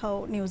just like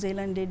how New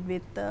Zealand did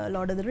with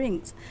Lord of the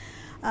Rings.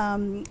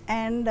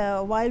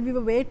 While we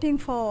were waiting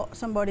for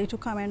somebody to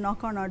come and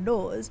knock on our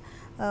doors,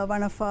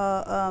 one of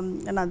our,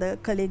 another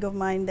colleague of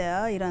mine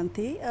there,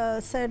 Iranti,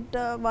 said,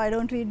 why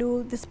don't we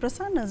do this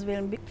Prasanna's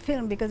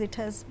film, because it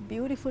has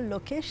beautiful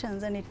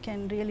locations and it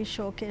can really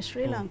showcase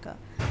Sri Lanka.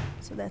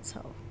 So that's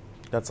how.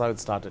 That's how it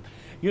started.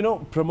 You know,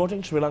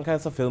 promoting Sri Lanka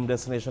as a film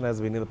destination has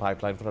been in the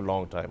pipeline for a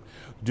long time.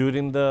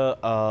 During the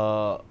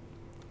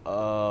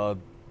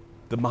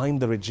Mind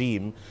the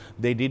regime,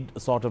 they did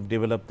sort of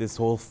develop this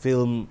whole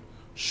film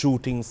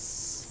shooting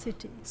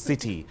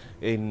city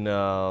in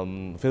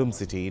Film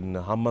City in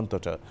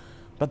Hambantota.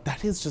 But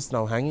that is just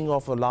now hanging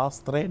off a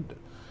last thread.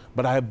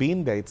 But I have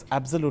been there, it's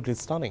absolutely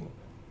stunning.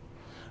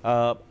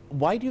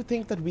 Why do you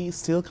think that we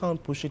still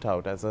can't push it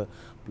out as a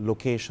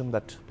location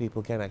that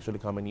people can actually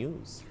come and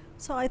use?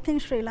 So I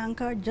think Sri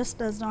Lanka just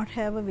does not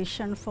have a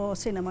vision for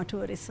cinema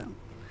tourism.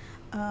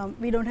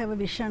 We don't have a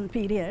vision,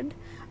 period.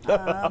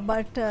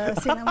 But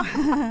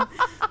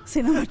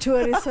cinema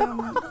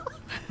tourism.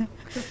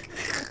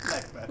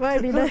 Why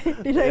did I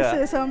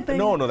say something?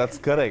 No, no, that's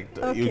correct.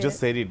 You Okay. just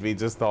said it. We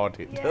just thought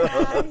it.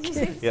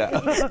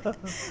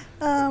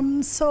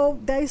 So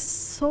there is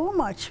so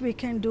much we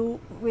can do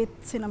with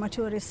cinema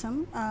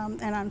tourism,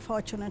 and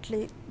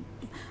unfortunately,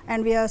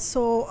 and we are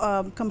so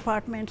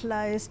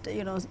compartmentalized.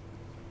 You know,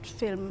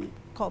 film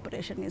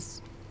corporation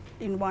is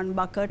in one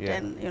bucket,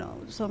 and you know,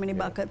 so many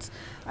buckets.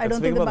 I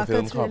don't think the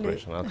buckets film really.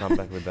 corporation. I'll come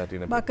back with that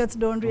in a bit. Buckets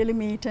don't really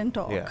meet and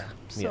talk. Yeah.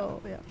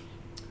 So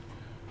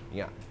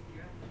Yeah.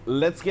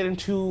 Let's get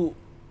into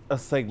a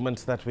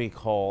segment that we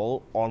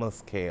call On a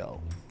Scale.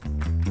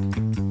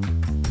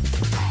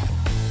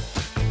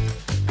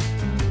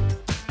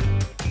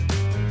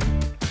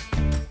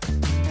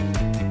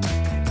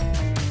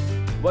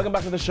 Welcome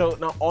back to the show.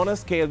 Now, on a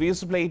scale, we used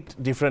to play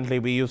it differently.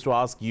 We used to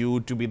ask you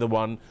to be the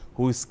one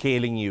who is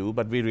scaling you,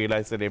 but we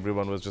realized that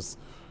everyone was just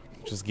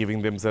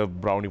giving themselves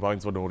brownie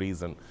points for no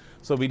reason.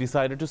 So we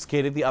decided to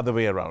scale it the other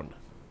way around.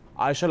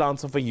 I shall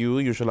answer for you,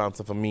 you shall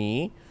answer for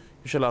me,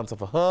 you shall answer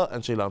for her,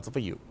 and she'll answer for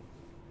you.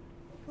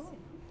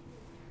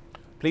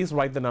 Please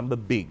write the number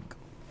big.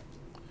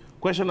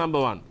 Question number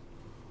 1.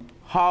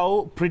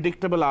 How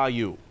predictable are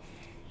you?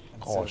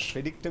 So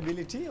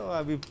predictability, or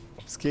are we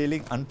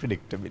scaling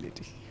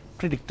unpredictability?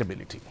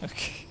 Predictability.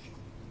 Okay.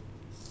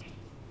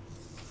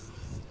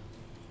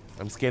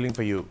 I'm scaling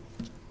for you.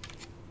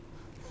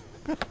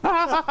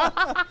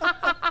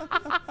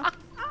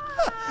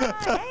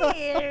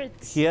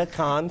 Here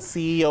can't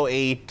see your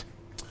 8.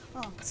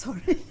 Oh,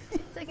 sorry.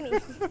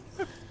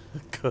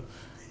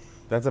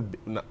 That's a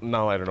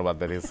now I don't know what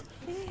that is.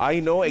 I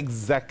know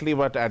exactly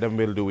what Adam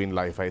will do in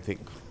life, I think.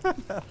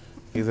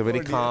 He's a very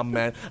calm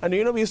man. And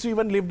you know, we used to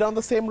even live down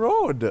the same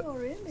road. Oh,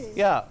 really?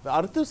 Yeah,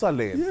 Arthusa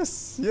Lane.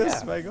 Yes,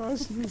 Yeah. my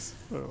gosh, yes.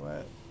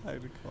 Oh, I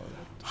recall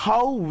that.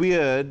 How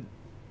weird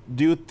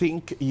do you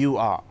think you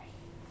are?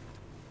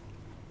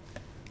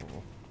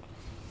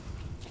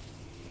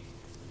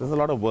 There's a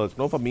lot of work,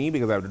 no, for me,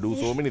 because I have to do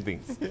so many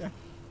things. Yeah,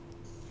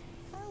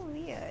 How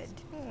weird.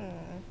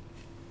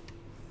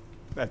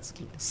 that's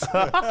close.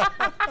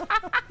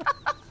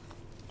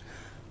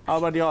 How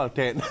about y'all?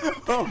 10.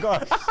 Oh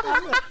gosh.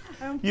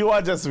 You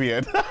are just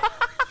weird.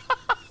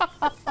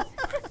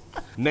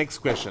 Next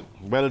question.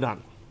 Well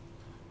done.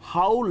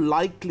 How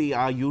likely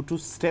are you to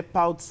step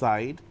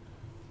outside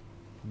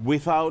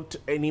without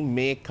any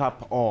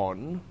makeup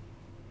on?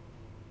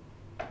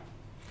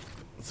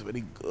 It's a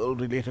very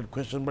girl-related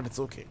question, but it's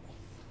okay.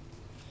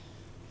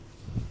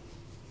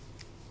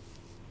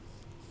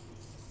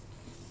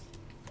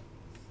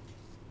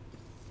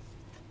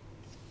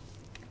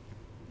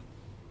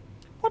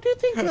 What do you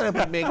think when I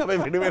put makeup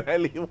every day when I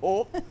leave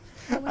home?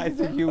 I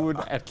think you would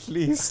at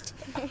least,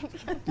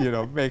 you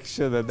know, make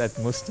sure that that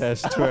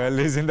mustache twirl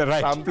is in the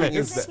right Something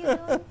place. is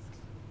there.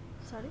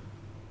 Sorry?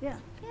 Yeah.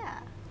 Yeah.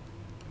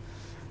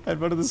 And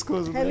what are the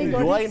scores? of Have you that?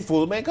 got You are in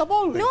full makeup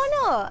always?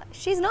 No,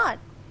 she's not.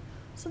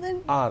 So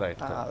then, Right.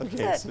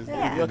 Okay, so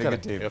Yeah. You're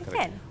correct. negative. You're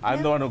correct. 10.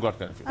 I'm the one who got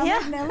confused. I Yeah.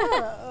 would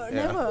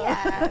never.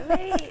 Yeah,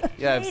 very,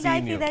 Yeah, I've very seen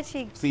likely you. that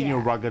she. Seen your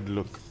rugged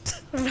look.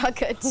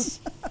 rugged.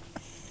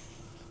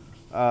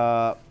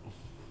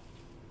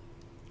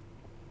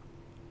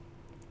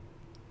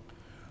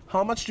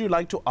 How much do you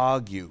like to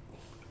argue?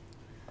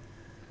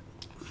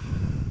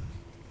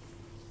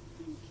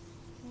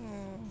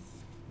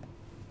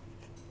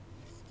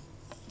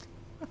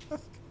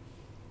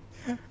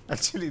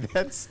 Actually,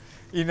 that's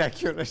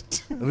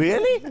inaccurate.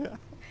 Really?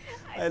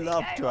 I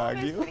love to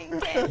argue.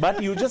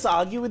 But you just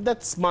argue with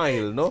that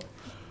smile, no?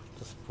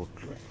 Just put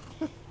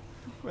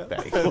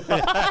there you go.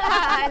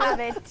 I love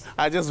it.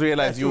 I just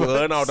realized you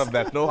earn out of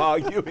that, no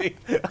arguing.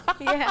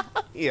 Yeah.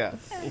 Yeah.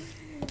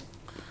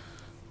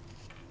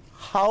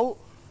 How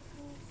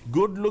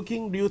good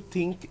looking do you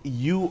think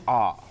you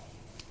are?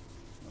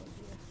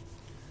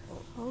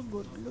 How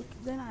good look.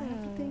 Then I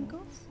have to think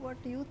of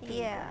what do you think.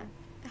 Yeah.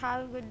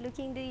 How good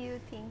looking do you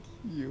think?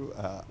 You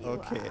are. You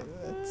Okay, are.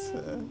 that's.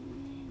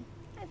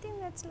 I think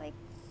that's like,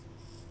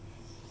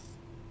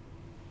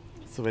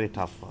 It's a very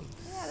tough one.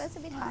 yeah, that's a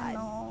bit I hard.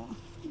 know.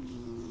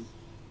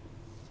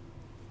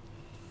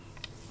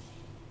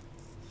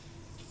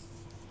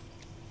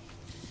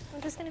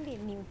 I'm just going to be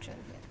neutral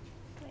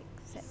here. Like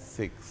 7.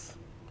 6.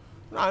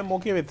 No, I'm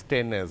okay with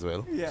 10 as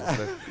well.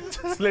 Yeah.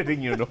 Just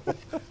letting you know.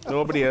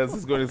 Nobody else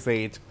is going to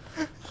say it.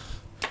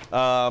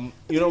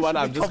 You know what?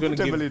 I'm just going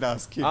to give. Comfortable in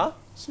asking. Huh?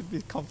 Should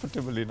be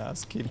comfortable in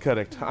asking.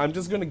 Correct. I'm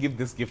just going to give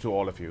this gift to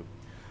all of you,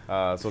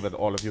 so that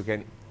all of you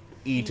can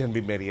eat and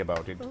be merry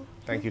about it.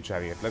 Thank you,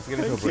 Chariot. Let's get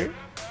into a break.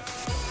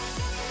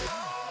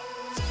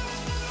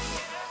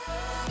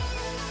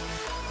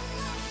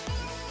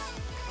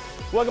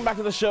 Welcome back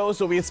to the show.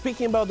 So we are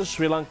speaking about the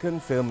Sri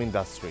Lankan film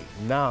industry.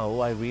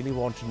 Now I really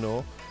want to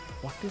know,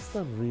 what is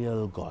the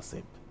real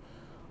gossip?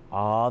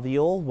 Are the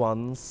old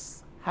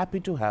ones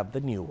happy to have the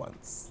new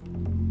ones?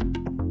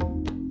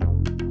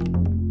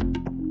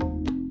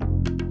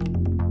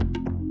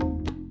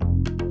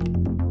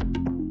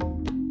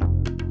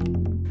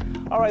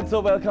 All right, so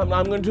welcome.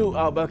 I'm going to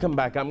welcome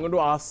back. I'm going to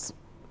ask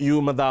you,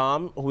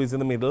 Madame, who is in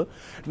the middle.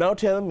 Now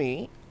tell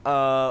me,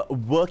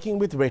 working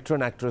with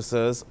veteran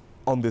actresses,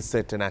 on this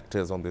set and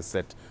actors on this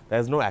set.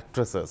 There's no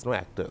actresses, no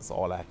actors,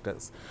 all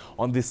actors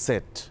on this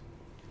set.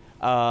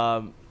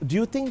 Do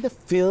you think the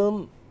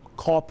film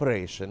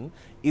corporation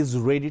is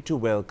ready to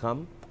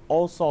welcome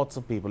all sorts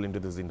of people into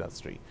this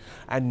industry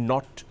and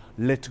not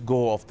let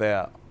go of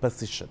their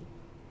position?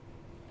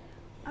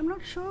 I'm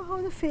not sure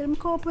how the film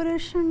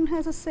corporation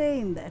has a say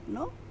in that,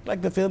 no?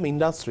 Like the film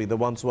industry, the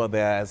ones who are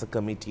there as a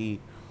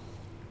committee,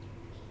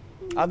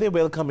 are they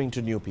welcoming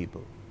to new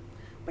people?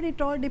 But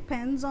it all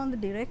depends on the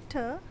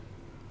director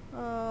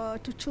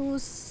to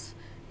choose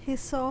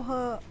his or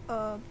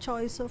her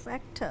choice of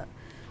actor.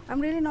 I'm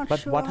really not sure.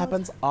 But what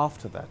happens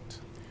after that?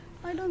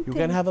 I don't You think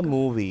can have a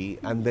movie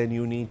and then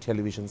you need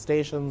television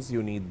stations,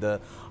 you need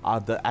the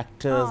other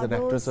actors and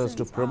actresses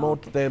to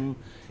promote them.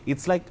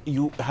 It's like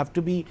you have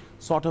to be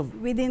sort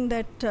of within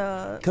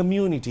that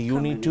community.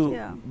 You need to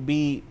yeah.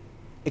 be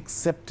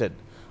accepted.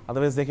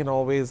 Otherwise they can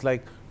always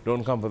like,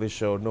 don't come for this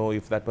show. No,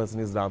 if that person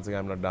is dancing,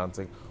 I'm not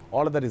dancing.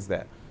 All of that is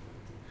there.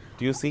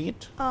 Do you see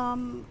it?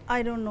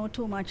 I don't know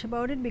too much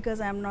about it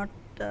because I'm not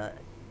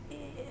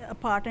a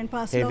part and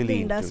parcel Heavily of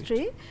the into industry.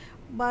 it.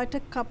 But a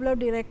couple of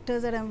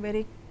directors that I'm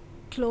very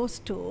close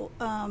to,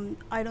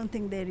 I don't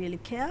think they really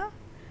care.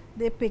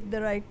 They pick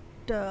the right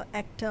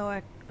actor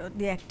or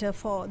the actor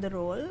for the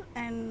role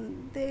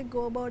and they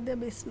go about their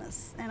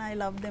business, and I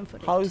love them for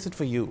it. How is it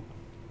for you?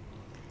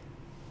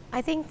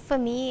 I think for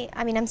me,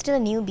 I mean, I'm still a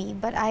newbie,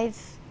 but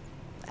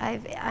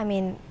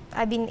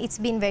it's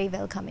been very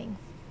welcoming,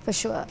 for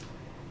sure.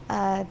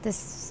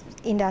 This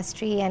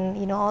industry and,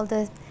 you know, all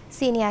the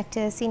senior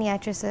actors, senior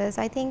actresses,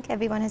 I think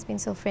everyone has been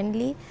so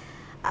friendly.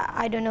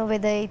 I don't know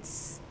whether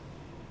it's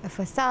a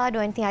facade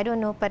or anything, I don't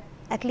know, but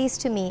at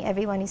least to me,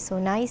 everyone is so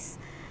nice.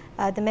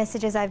 The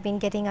messages I've been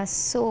getting are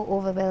so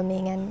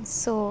overwhelming and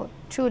so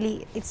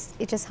truly,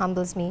 it just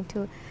humbles me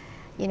to,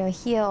 you know,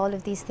 hear all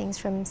of these things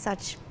from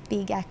such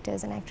big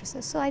actors and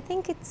actresses. So I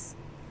think it's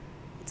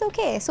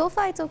okay. So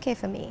far, it's okay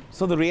for me.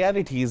 So the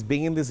reality is,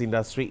 being in this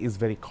industry is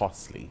very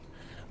costly.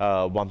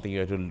 One thing, you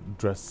have to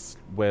dress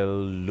well,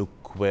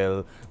 look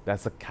well.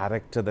 That's a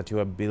character that you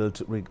have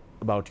built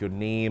about your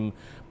name.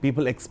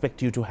 People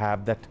expect you to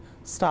have that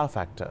star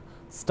factor.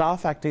 Star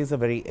factor is a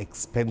very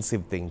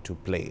expensive thing to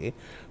play.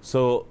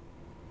 So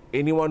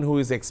anyone who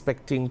is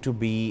expecting to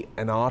be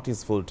an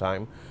artist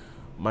full-time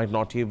might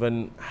not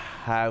even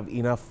have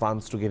enough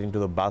funds to get into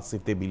the bus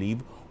if they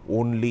believe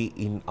only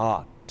in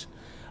art.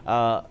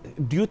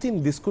 Do you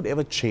think this could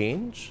ever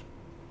change?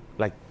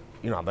 Like,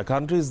 in other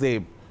countries,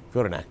 if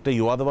you're an actor,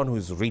 you are the one who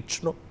is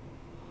rich, no?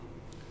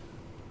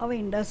 Our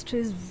industry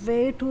is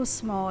way too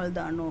small,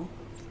 Danu.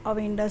 Our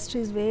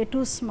industry is way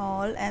too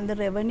small, and the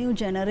revenue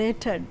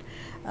generated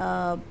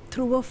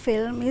through a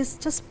film is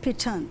just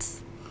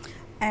pittance.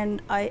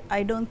 And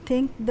I don't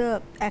think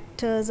the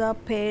actors are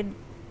paid,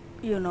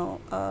 you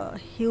know,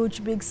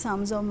 huge big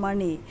sums of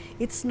money.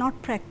 It's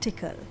not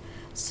practical.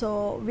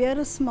 So we are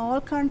a small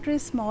country,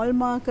 small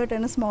market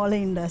and a smaller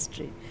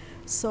industry.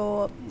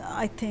 So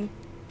I think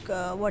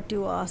what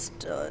you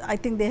asked, I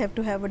think they have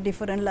to have a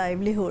different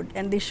livelihood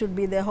and this should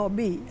be their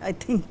hobby, I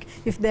think,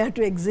 if they are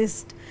to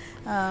exist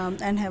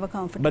and have a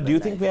comfortable But do you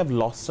life. think we have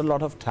lost a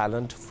lot of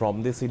talent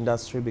from this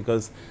industry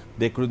because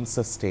they couldn't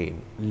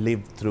sustain,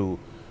 live through,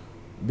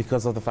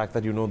 because of the fact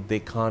that, you know, they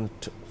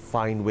can't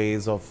find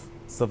ways of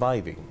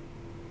surviving?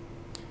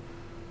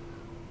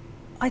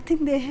 I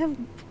think they have,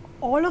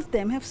 all of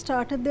them have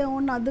started their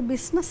own other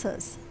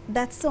businesses.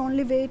 That's the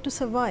only way to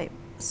survive.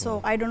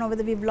 So I don't know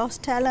whether we've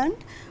lost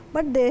talent,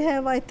 but they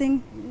have, I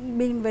think,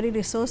 been very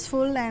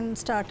resourceful and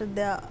started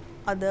their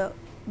other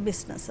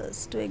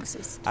businesses to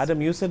exist.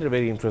 Adam, you said a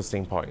very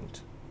interesting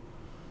point,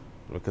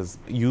 because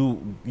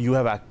you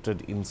have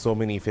acted in so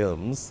many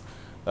films,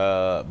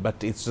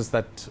 but it's just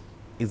that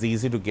it's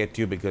easy to get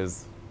you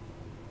because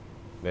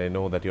they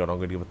know that you're not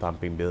going to give a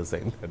thumping bill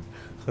saying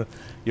that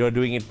you're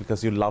doing it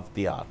because you love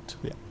the art.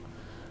 Yeah.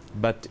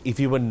 But if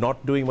you were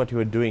not doing what you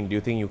were doing, do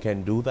you think you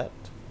can do that?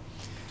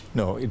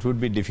 No, it would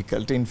be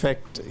difficult. In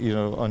fact, you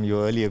know, on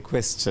your earlier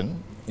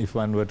question, if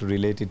one were to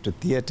relate it to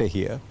theatre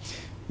here,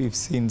 we've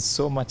seen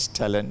so much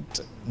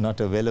talent not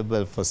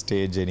available for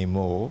stage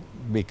anymore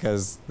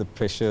because the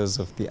pressures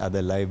of the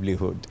other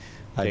livelihood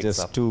are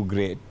just too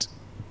great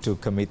to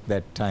commit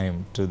that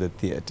time to the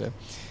theatre.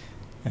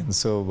 And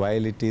so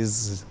while it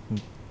is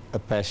a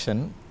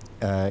passion,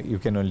 you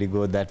can only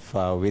go that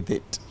far with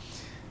it.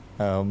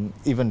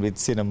 Even with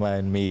cinema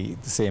and me,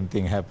 the same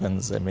thing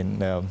happens. I mean,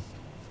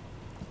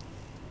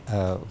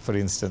 for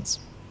instance,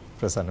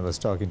 Prasanna was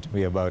talking to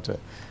me about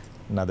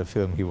another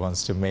film he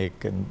wants to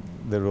make, and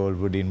the role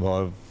would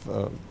involve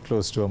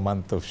close to a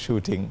month of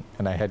shooting,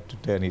 and I had to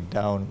turn it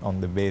down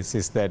on the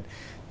basis that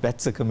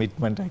that's a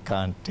commitment I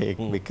can't take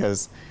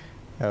because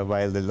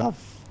while the love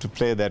to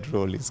play that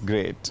role is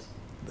great,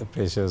 the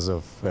pressures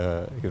of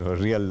you know,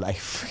 real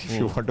life, if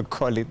you want to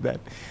call it that,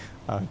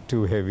 are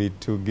too heavy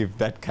to give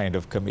that kind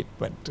of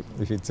commitment.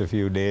 If it's a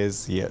few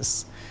days,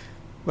 yes.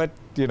 But,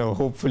 you know,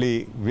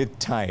 hopefully with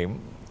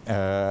time,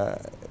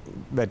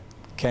 that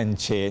can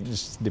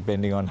change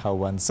depending on how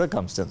one's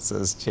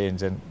circumstances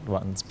change and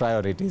one's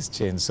priorities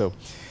change. So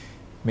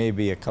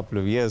maybe a couple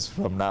of years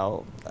from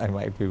now, I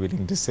might be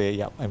willing to say,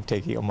 yeah, I'm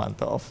taking a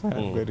month off.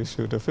 I'm going to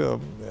shoot a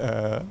film.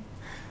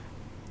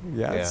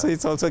 Yeah, so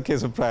it's also a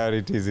case of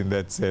priorities in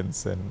that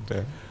sense.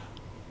 And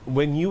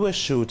when you were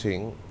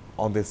shooting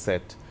on this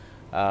set,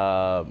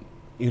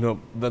 you know,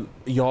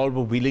 y'all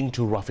were willing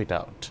to rough it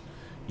out.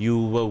 You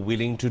were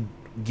willing to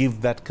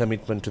give that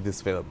commitment to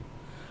this film.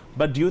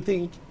 But do you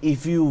think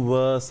if you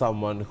were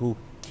someone who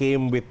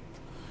came with,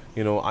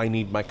 you know, I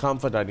need my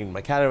comfort, I need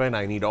my caravan,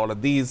 I need all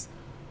of these,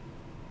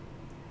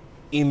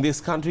 in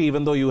this country,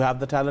 even though you have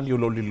the talent,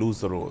 you'll only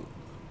lose the role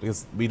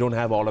because we don't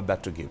have all of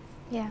that to give.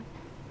 Yeah.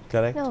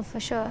 Correct? No, for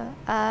sure.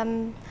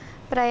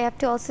 But I have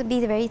to also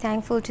be very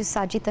thankful to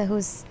Sajita,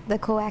 who's the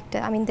co-actor.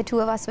 I mean, the two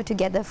of us were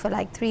together for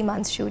like 3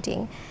 months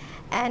shooting.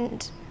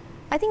 And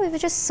I think we were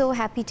just so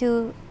happy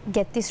to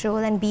get this role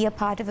and be a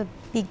part of a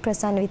big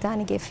Prasanna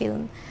Vithanage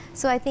film.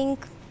 So I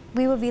think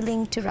we were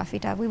willing to rough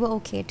it up. We were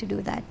okay to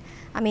do that.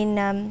 I mean,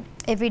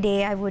 every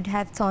day I would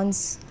have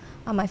thorns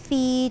on my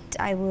feet.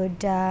 I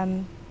would,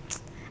 I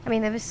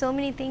mean, there were so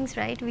many things,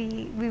 right,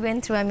 we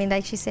went through. I mean,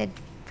 like she said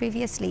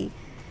previously,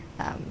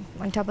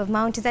 on top of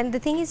mountains. And the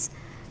thing is,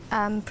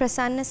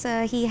 Prasanna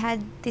sir, he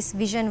had this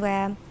vision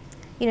where,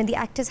 you know, the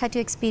actors had to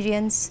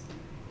experience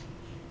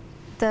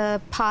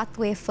the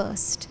pathway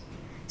first.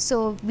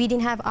 So we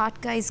didn't have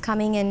art guys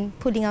coming and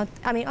pulling out.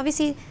 I mean,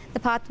 obviously the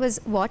path was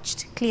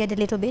watched, cleared a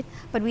little bit,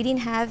 but we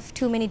didn't have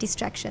too many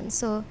distractions.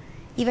 So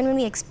even when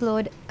we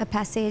explored a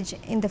passage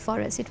in the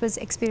forest, it was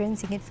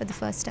experiencing it for the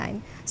first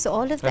time. So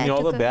all of that. And you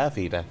all were bare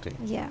feet acting.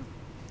 Yeah.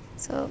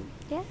 So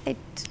yeah,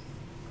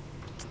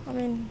 I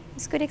mean,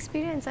 it's a good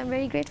experience. I'm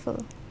very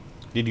grateful.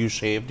 Did you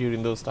shave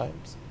during those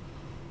times?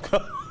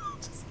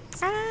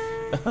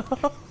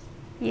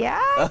 Yeah.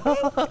 I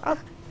think.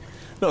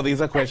 No,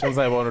 these are questions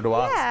I wanted to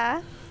ask.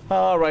 Yeah.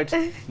 All right.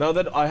 Now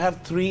that I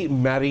have 3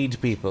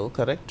 married people,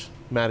 correct?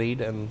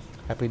 Married and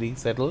happily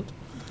settled.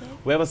 Okay.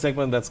 We have a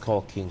segment that's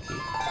called Kinky.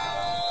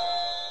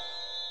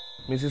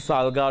 Mrs.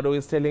 Salgado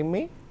is telling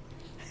me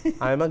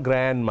I'm a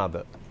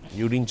grandmother.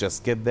 You didn't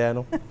just get there,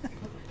 no?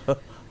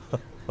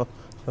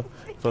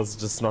 It was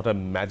just not a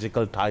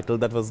magical title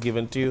that was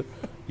given to you.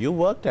 You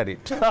worked at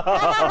it. and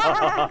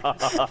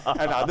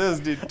others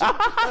did too.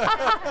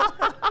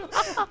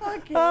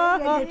 Okay,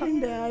 we're getting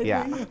there, I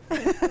think.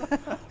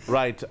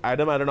 Right.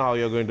 Adam, I don't know how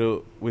you're going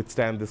to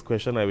withstand this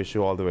question. I wish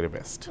you all the very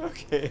best.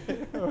 Okay.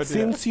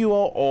 Since you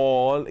are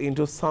all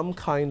into some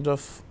kind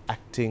of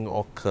acting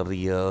or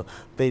career,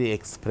 very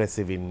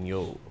expressive in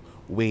your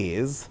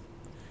ways,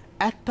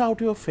 act out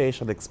your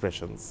facial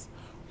expressions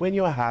when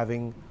you're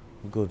having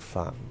good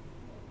fun.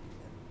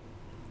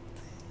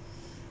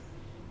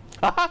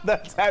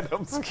 That's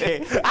Adam's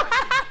Okay.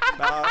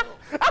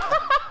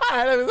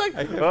 Adam is like,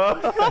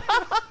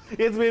 oh,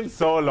 it's been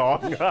so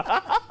long.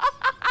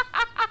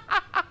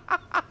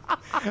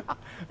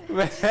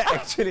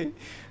 Actually,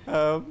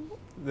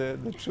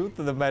 the truth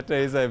of the matter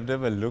is I've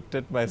never looked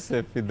at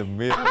myself in the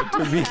mirror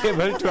to be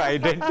able to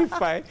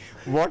identify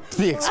what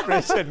the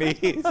expression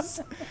is.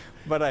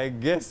 But I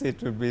guess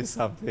it would be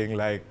something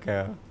like...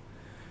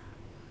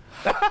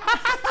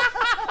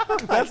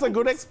 That's a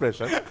good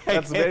expression.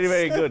 That's very,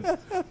 very good.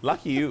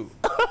 Lucky you.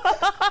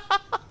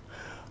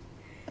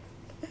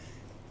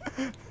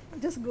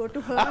 Just go to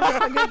her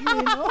and forget me,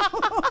 you know.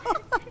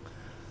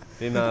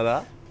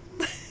 Dinara?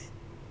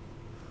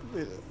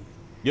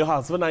 Your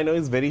husband, I know,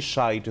 is very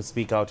shy to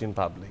speak out in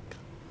public.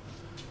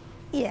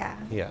 Yeah.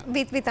 Yeah.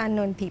 With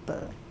unknown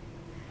people.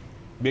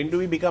 When do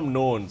we become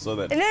known so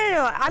that...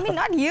 No. I mean,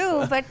 not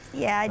you, but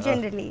yeah,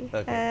 generally.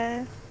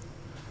 Okay.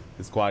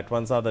 These quiet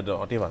ones are the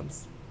naughty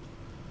ones.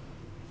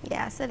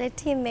 Yeah, so let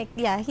him make,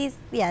 let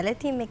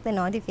him make the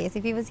naughty face.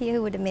 If he was here, he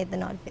would have made the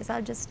naughty face.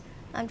 I'm just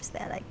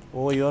there like...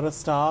 Oh, you're a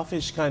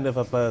starfish kind of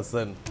a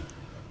person.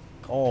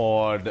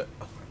 Odd.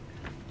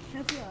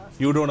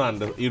 You don't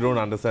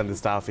understand the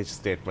starfish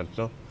statement,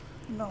 no?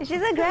 No.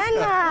 She's a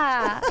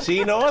grandma.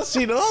 She knows.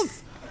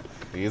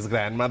 These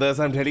grandmothers,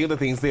 I'm telling you the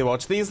things they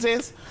watch these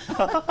days.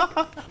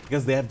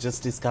 Because they have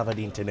just discovered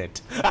internet.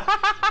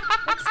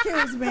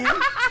 Excuse me.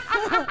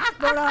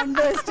 Don't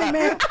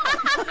underestimate.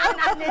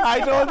 I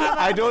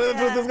told you the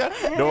truth. This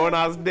guy. Don't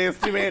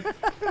underestimate.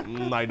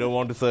 I don't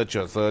want to search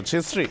your search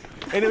history.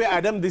 Anyway,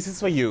 Adam, this is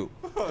for you.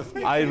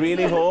 I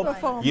really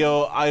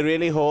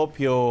hope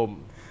your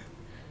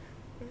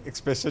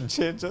expression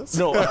changes.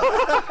 No.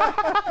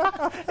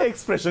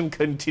 Expression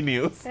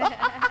continues.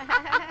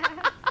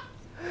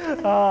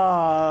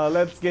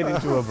 Let's get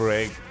into a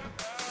break.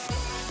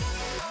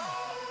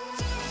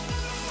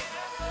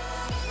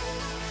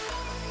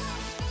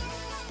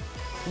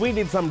 We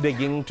did some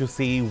digging to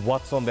see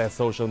what's on their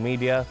social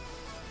media.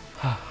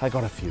 I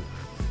got a few.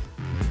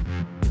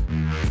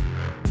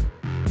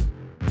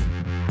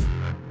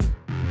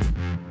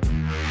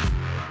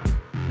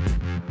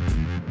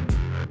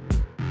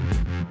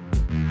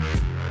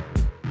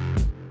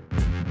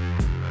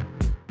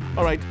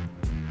 All right.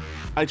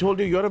 I told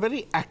you you're a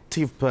very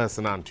active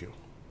person, aren't you?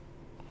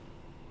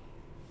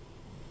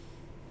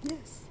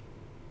 Yes.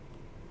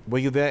 Were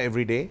you there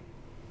every day?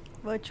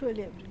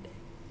 Virtually every day.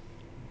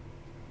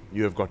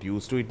 You have got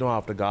used to it now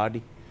after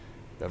Gardi.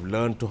 You have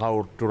learned to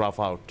how to rough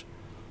out.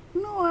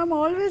 No, I'm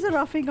always a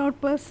roughing out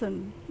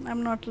person.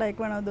 I'm not like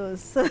one of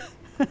those.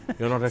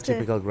 You're not a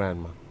typical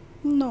grandma.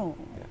 No.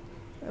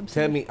 Yeah.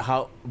 Tell me,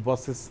 how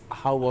was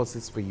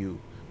this for you?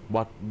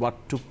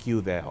 What took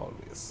you there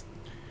always?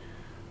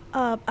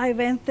 I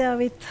went there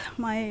with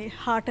my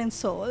heart and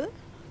soul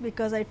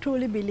because I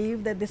truly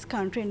believe that this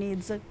country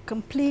needs a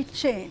complete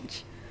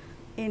change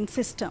in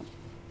system.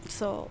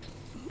 So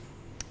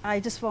I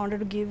just wanted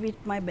to give it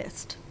my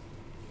best,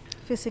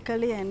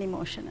 physically and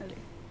emotionally.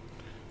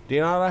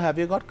 Dinara, have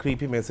you got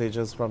creepy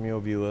messages from your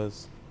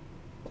viewers?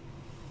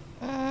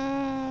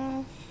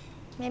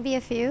 Maybe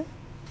a few.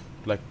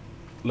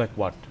 Like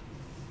what?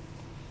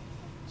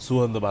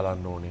 Suhanda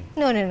Balannoni.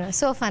 No.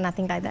 So far,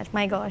 nothing like that.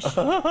 My gosh.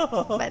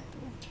 But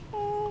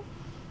no,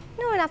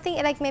 nothing.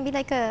 Like maybe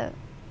like a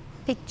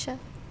picture.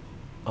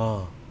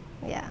 Ah.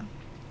 Yeah.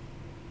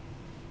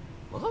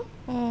 Huh?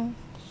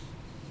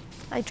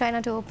 I try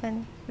not to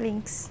open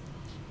links.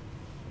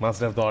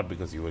 Must have thought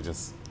because you were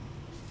just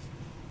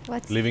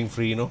What's living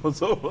free, no?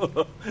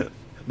 So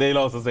they'll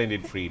also send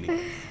it freely.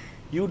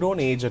 You don't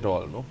age at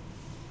all, no?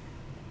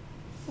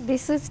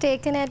 This was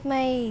taken at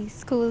my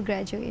school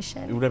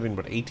graduation. You would have been,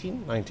 what,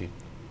 18, 19?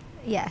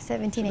 Yeah,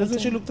 17, Doesn't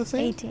 18. she look the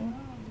same? 18.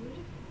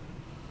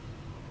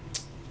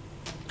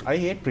 I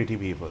hate pretty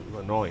people.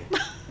 Annoying.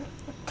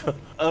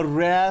 A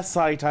rare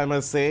sight, I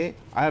must say.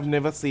 I have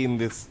never seen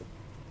this.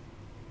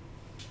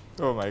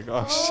 Oh my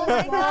gosh. Oh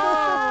my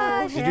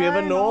gosh! Did you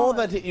ever know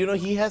that,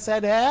 he has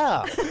had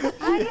hair?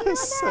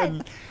 Yes,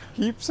 and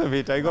heaps of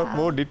it. I got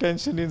more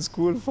detention in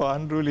school for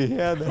unruly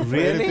hair than for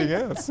Really? anything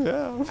else.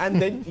 Yeah.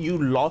 And then you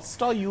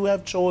lost or you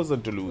have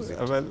chosen to lose it?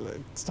 Well,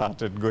 it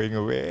started going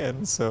away,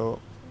 and so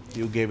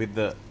You gave it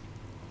the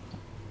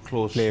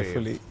close shave.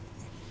 playfully.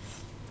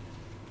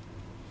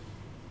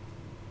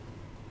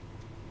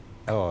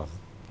 Oh,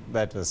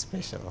 that was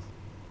special.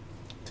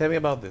 Tell me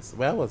about this.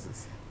 Where was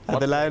this?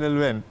 The Lionel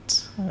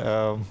went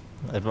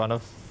at one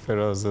of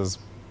Feroz's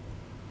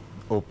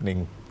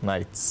opening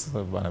nights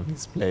of one of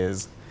his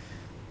plays.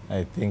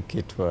 I think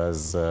it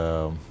was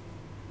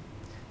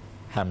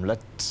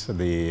Hamlet,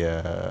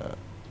 the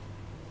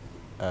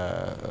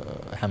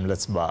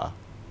Hamlet's bar.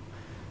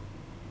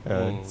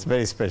 It's a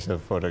very special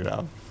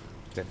photograph.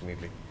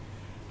 Definitely.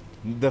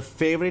 The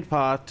favorite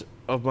part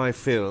of my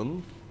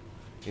film,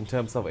 in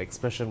terms of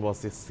expression,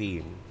 was this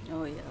scene.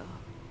 Oh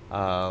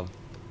yeah.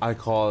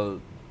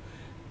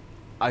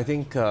 I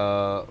think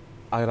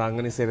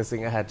Irangani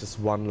Serasinghe had just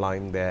one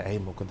line there. Hey,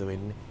 mokada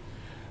wenne?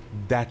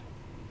 That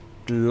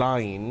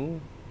line,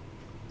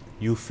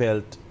 you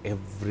felt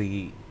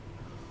every,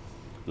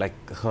 like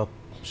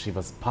she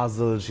was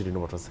puzzled, she didn't know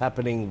what was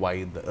happening,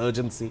 why the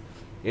urgency,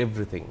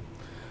 everything.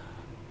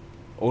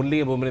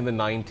 Only a woman in the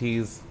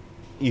 90s,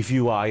 if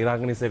you are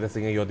Irangani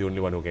Serasinghe, you're the only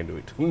one who can do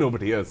it.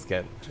 Nobody else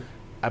can.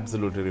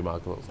 Absolutely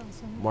remarkable.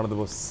 One of the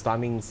most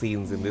stunning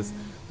scenes in this.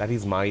 That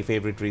is my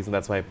favorite reason.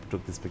 That's why I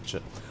took this picture.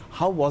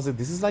 How was it?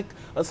 This is like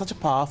such a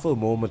powerful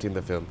moment in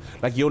the film.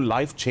 Like your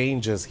life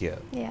changes here.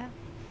 Yeah.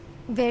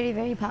 Very,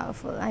 very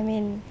powerful. I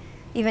mean,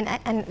 even,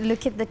 and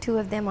look at the two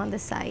of them on the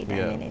side.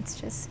 Yeah. I mean,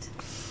 it's just...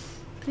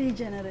 3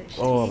 generations.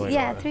 Oh my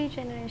yeah, God. 3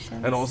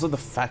 generations. And also the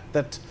fact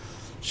that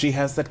she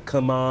has that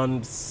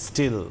command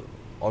still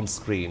on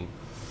screen.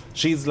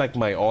 She's like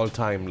my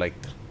all-time, like,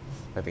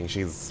 I think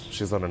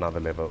she's on another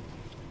level.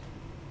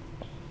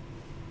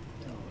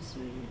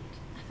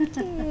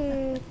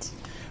 Cute.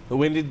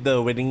 When did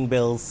the wedding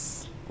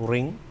bells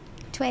ring?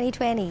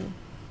 2020,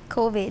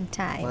 COVID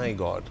time. My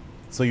God.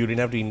 So you didn't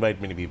have to invite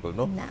many people,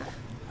 no? Nah,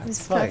 it was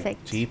That's fine.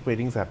 perfect. Cheap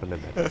weddings happened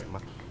at that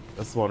time.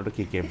 Just wanted to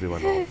kick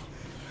everyone off.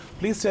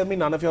 Please tell me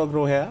none of y'all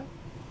grow hair?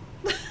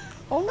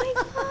 Oh my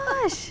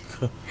gosh!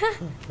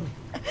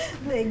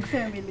 The egg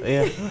family.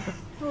 Yeah.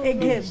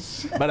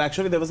 Eggheads. But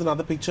actually there was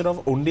another picture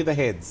of only the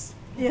heads.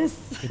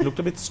 Yes. It looked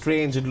a bit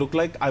strange. It looked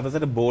like I was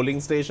at a bowling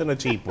station, a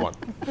cheap one.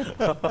 It's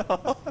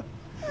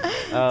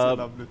a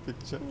lovely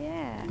picture.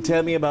 Yeah.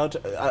 Tell me about,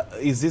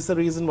 is this the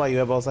reason why you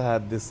have also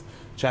had this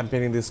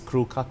championing this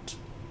crew cut?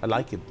 I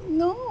like it.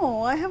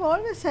 No, I have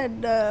always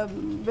had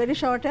very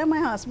short hair. My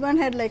husband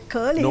had like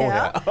curly No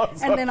hair. hair.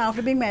 And then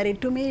after being married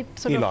to me, it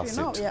sort He of, lost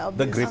you know, it. yeah, The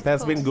obvious. grip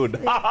has been good.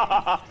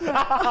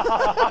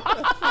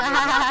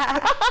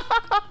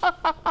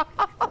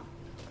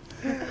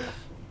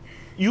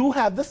 You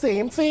have the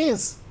same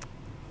face.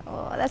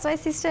 Oh, that's my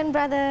sister and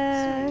brother.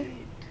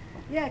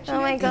 Yeah, actually,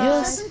 Oh my it gosh.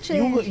 doesn't Yes,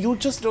 change. you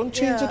just don't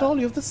change at Yeah. all.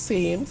 You have the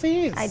same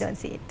face. I don't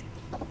see it.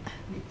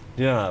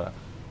 Yeah.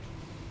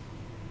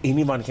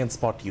 Anyone can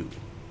spot you.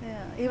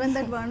 Yeah, even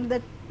that one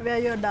that where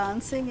you're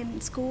dancing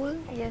in school,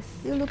 Yes.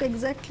 you look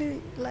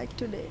exactly like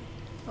today.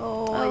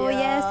 Oh,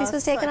 yes, this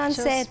was taken on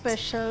such a set.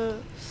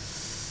 Special.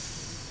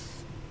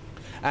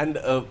 And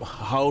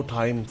how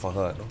time for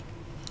her, no?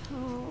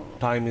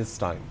 Time is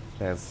time.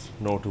 There's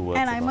no two words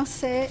And I about must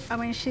say, I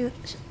mean,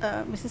 Mrs.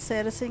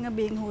 Serasinghe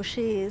being who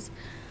she is,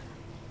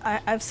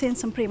 I've seen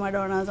some prima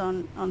donnas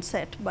on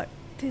set, but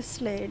this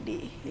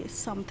lady is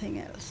something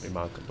else.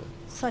 Remarkable.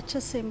 Such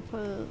a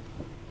simple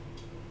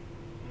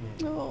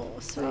Oh,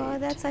 sweet. Oh,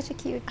 that's such a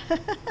cute.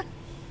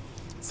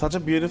 Such a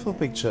beautiful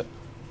picture.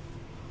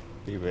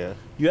 We were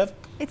You have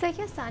It's like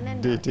your son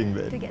and dating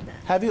daughter then. together.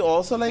 Have you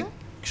also like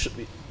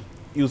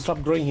you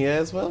stopped growing here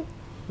as well?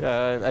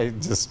 I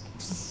just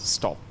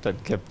stopped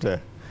and kept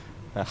a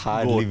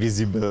hardly Goat.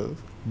 visible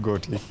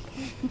goatee.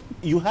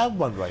 You have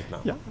one right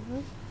now. Yeah.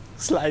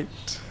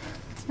 Slight.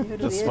 You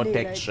Just for really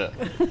like- texture.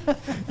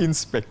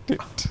 Inspect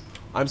it.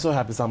 I'm so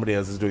happy somebody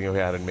else is doing your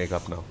hair and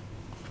makeup now.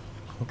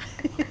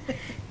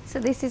 So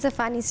this is a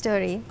funny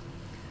story.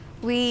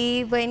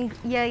 We were in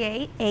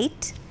year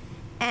 8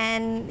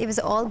 and it was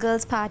an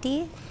all-girls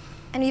party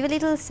and we were a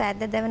little sad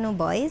that there were no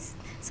boys.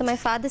 So my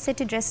father said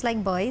to dress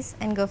like boys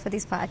and go for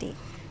this party.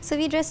 So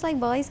we dressed like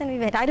boys and we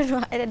went. I don't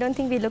know, I don't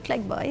think we look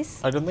like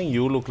boys. I don't think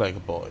you look like a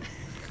boy.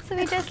 So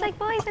we dressed like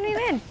boys and we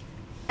went.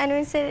 And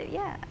we said,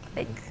 yeah,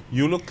 like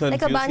You look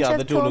confused, a bunch the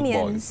other of two look boys.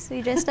 Thomians.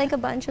 We dressed like a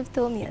bunch of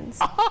Thomians.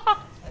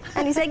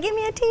 And he said, give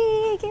me a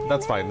tea, give me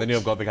That's a fine, then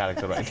you've got the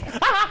character right.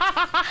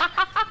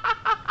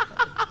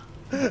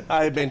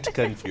 I meant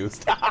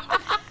confused.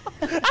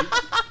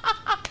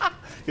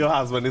 Your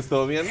husband is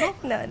Thomian, no?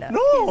 No,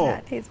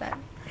 No. he's not.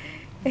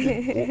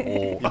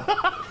 Oh.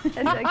 That's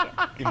okay.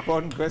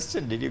 Important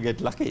question. Did you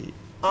get lucky?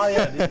 Ah,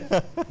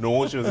 yeah.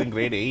 No, she was in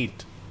grade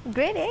 8.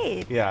 Grade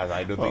 8. Yeah,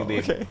 I don't think they...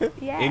 Okay.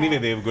 Yeah. Anyway,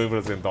 they were going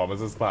for St.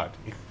 Thomas's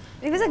party.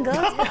 It was a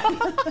girl's party.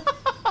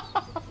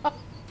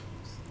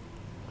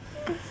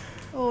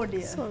 Oh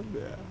dear.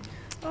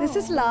 Yeah. This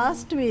is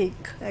last week.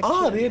 Actually.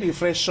 Ah, really?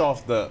 Fresh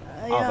off the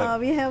Yeah,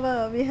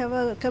 oven. we have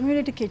a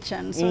community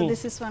kitchen. So Mm.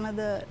 this is one of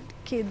the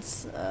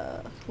kids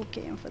who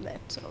came for that.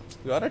 So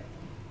You are a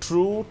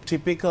true,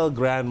 typical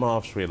grandma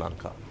of Sri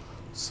Lanka.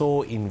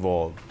 So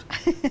involved.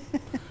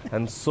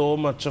 And so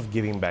much of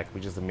giving back,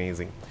 which is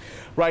amazing.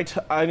 Right,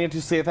 I need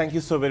to say thank you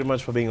so very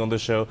much for being on the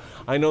show.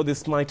 I know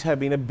this might have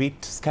been a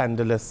bit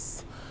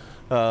scandalous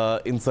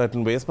in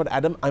certain ways, but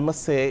Adam, I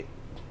must say,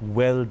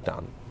 well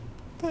done.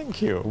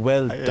 Thank you.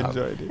 Well I done.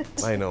 enjoyed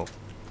it. I know.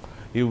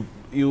 You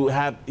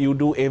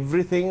do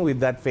everything with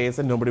that face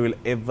and nobody will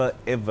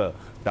ever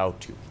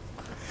doubt you.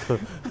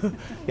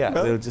 Yeah,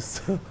 Well, they'll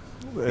just...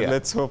 Yeah.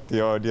 Let's hope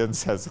the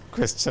audience has a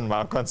question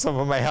mark on some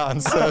of my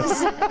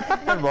answers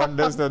and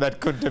wonders though that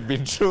couldn't have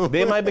been true.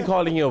 They might be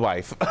calling your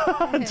wife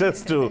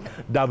just to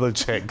double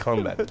check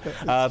on that.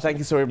 Thank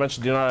you so very much,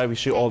 Dinara. I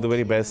wish you all the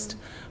very best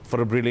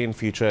for a brilliant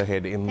future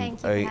ahead in Thank you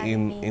for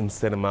having me. in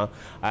cinema.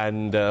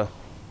 And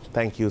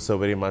thank you so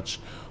very much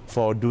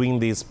for doing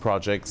these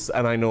projects.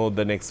 And I know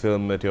the next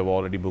film that you have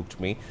already booked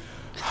me.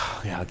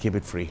 Yeah, I'll keep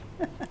it free.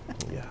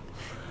 Yeah.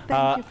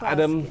 thank you for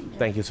Adam, asking.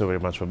 thank you so very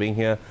much for being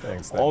here.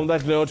 Thanks, On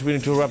that note, we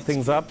need to wrap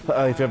things up.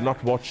 If you have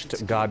not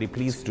watched Gadi,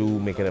 please do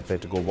make an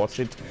effort to go watch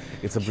it.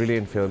 It's a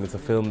brilliant film. It's a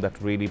film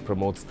that really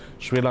promotes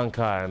Sri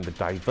Lanka and the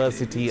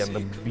diversity and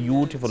the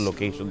beautiful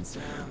locations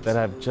that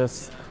are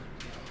just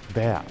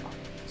there.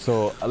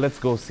 So let's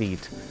go see it.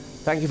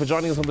 Thank you for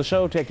joining us on the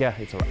show. Take care.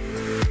 It's a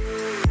wrap.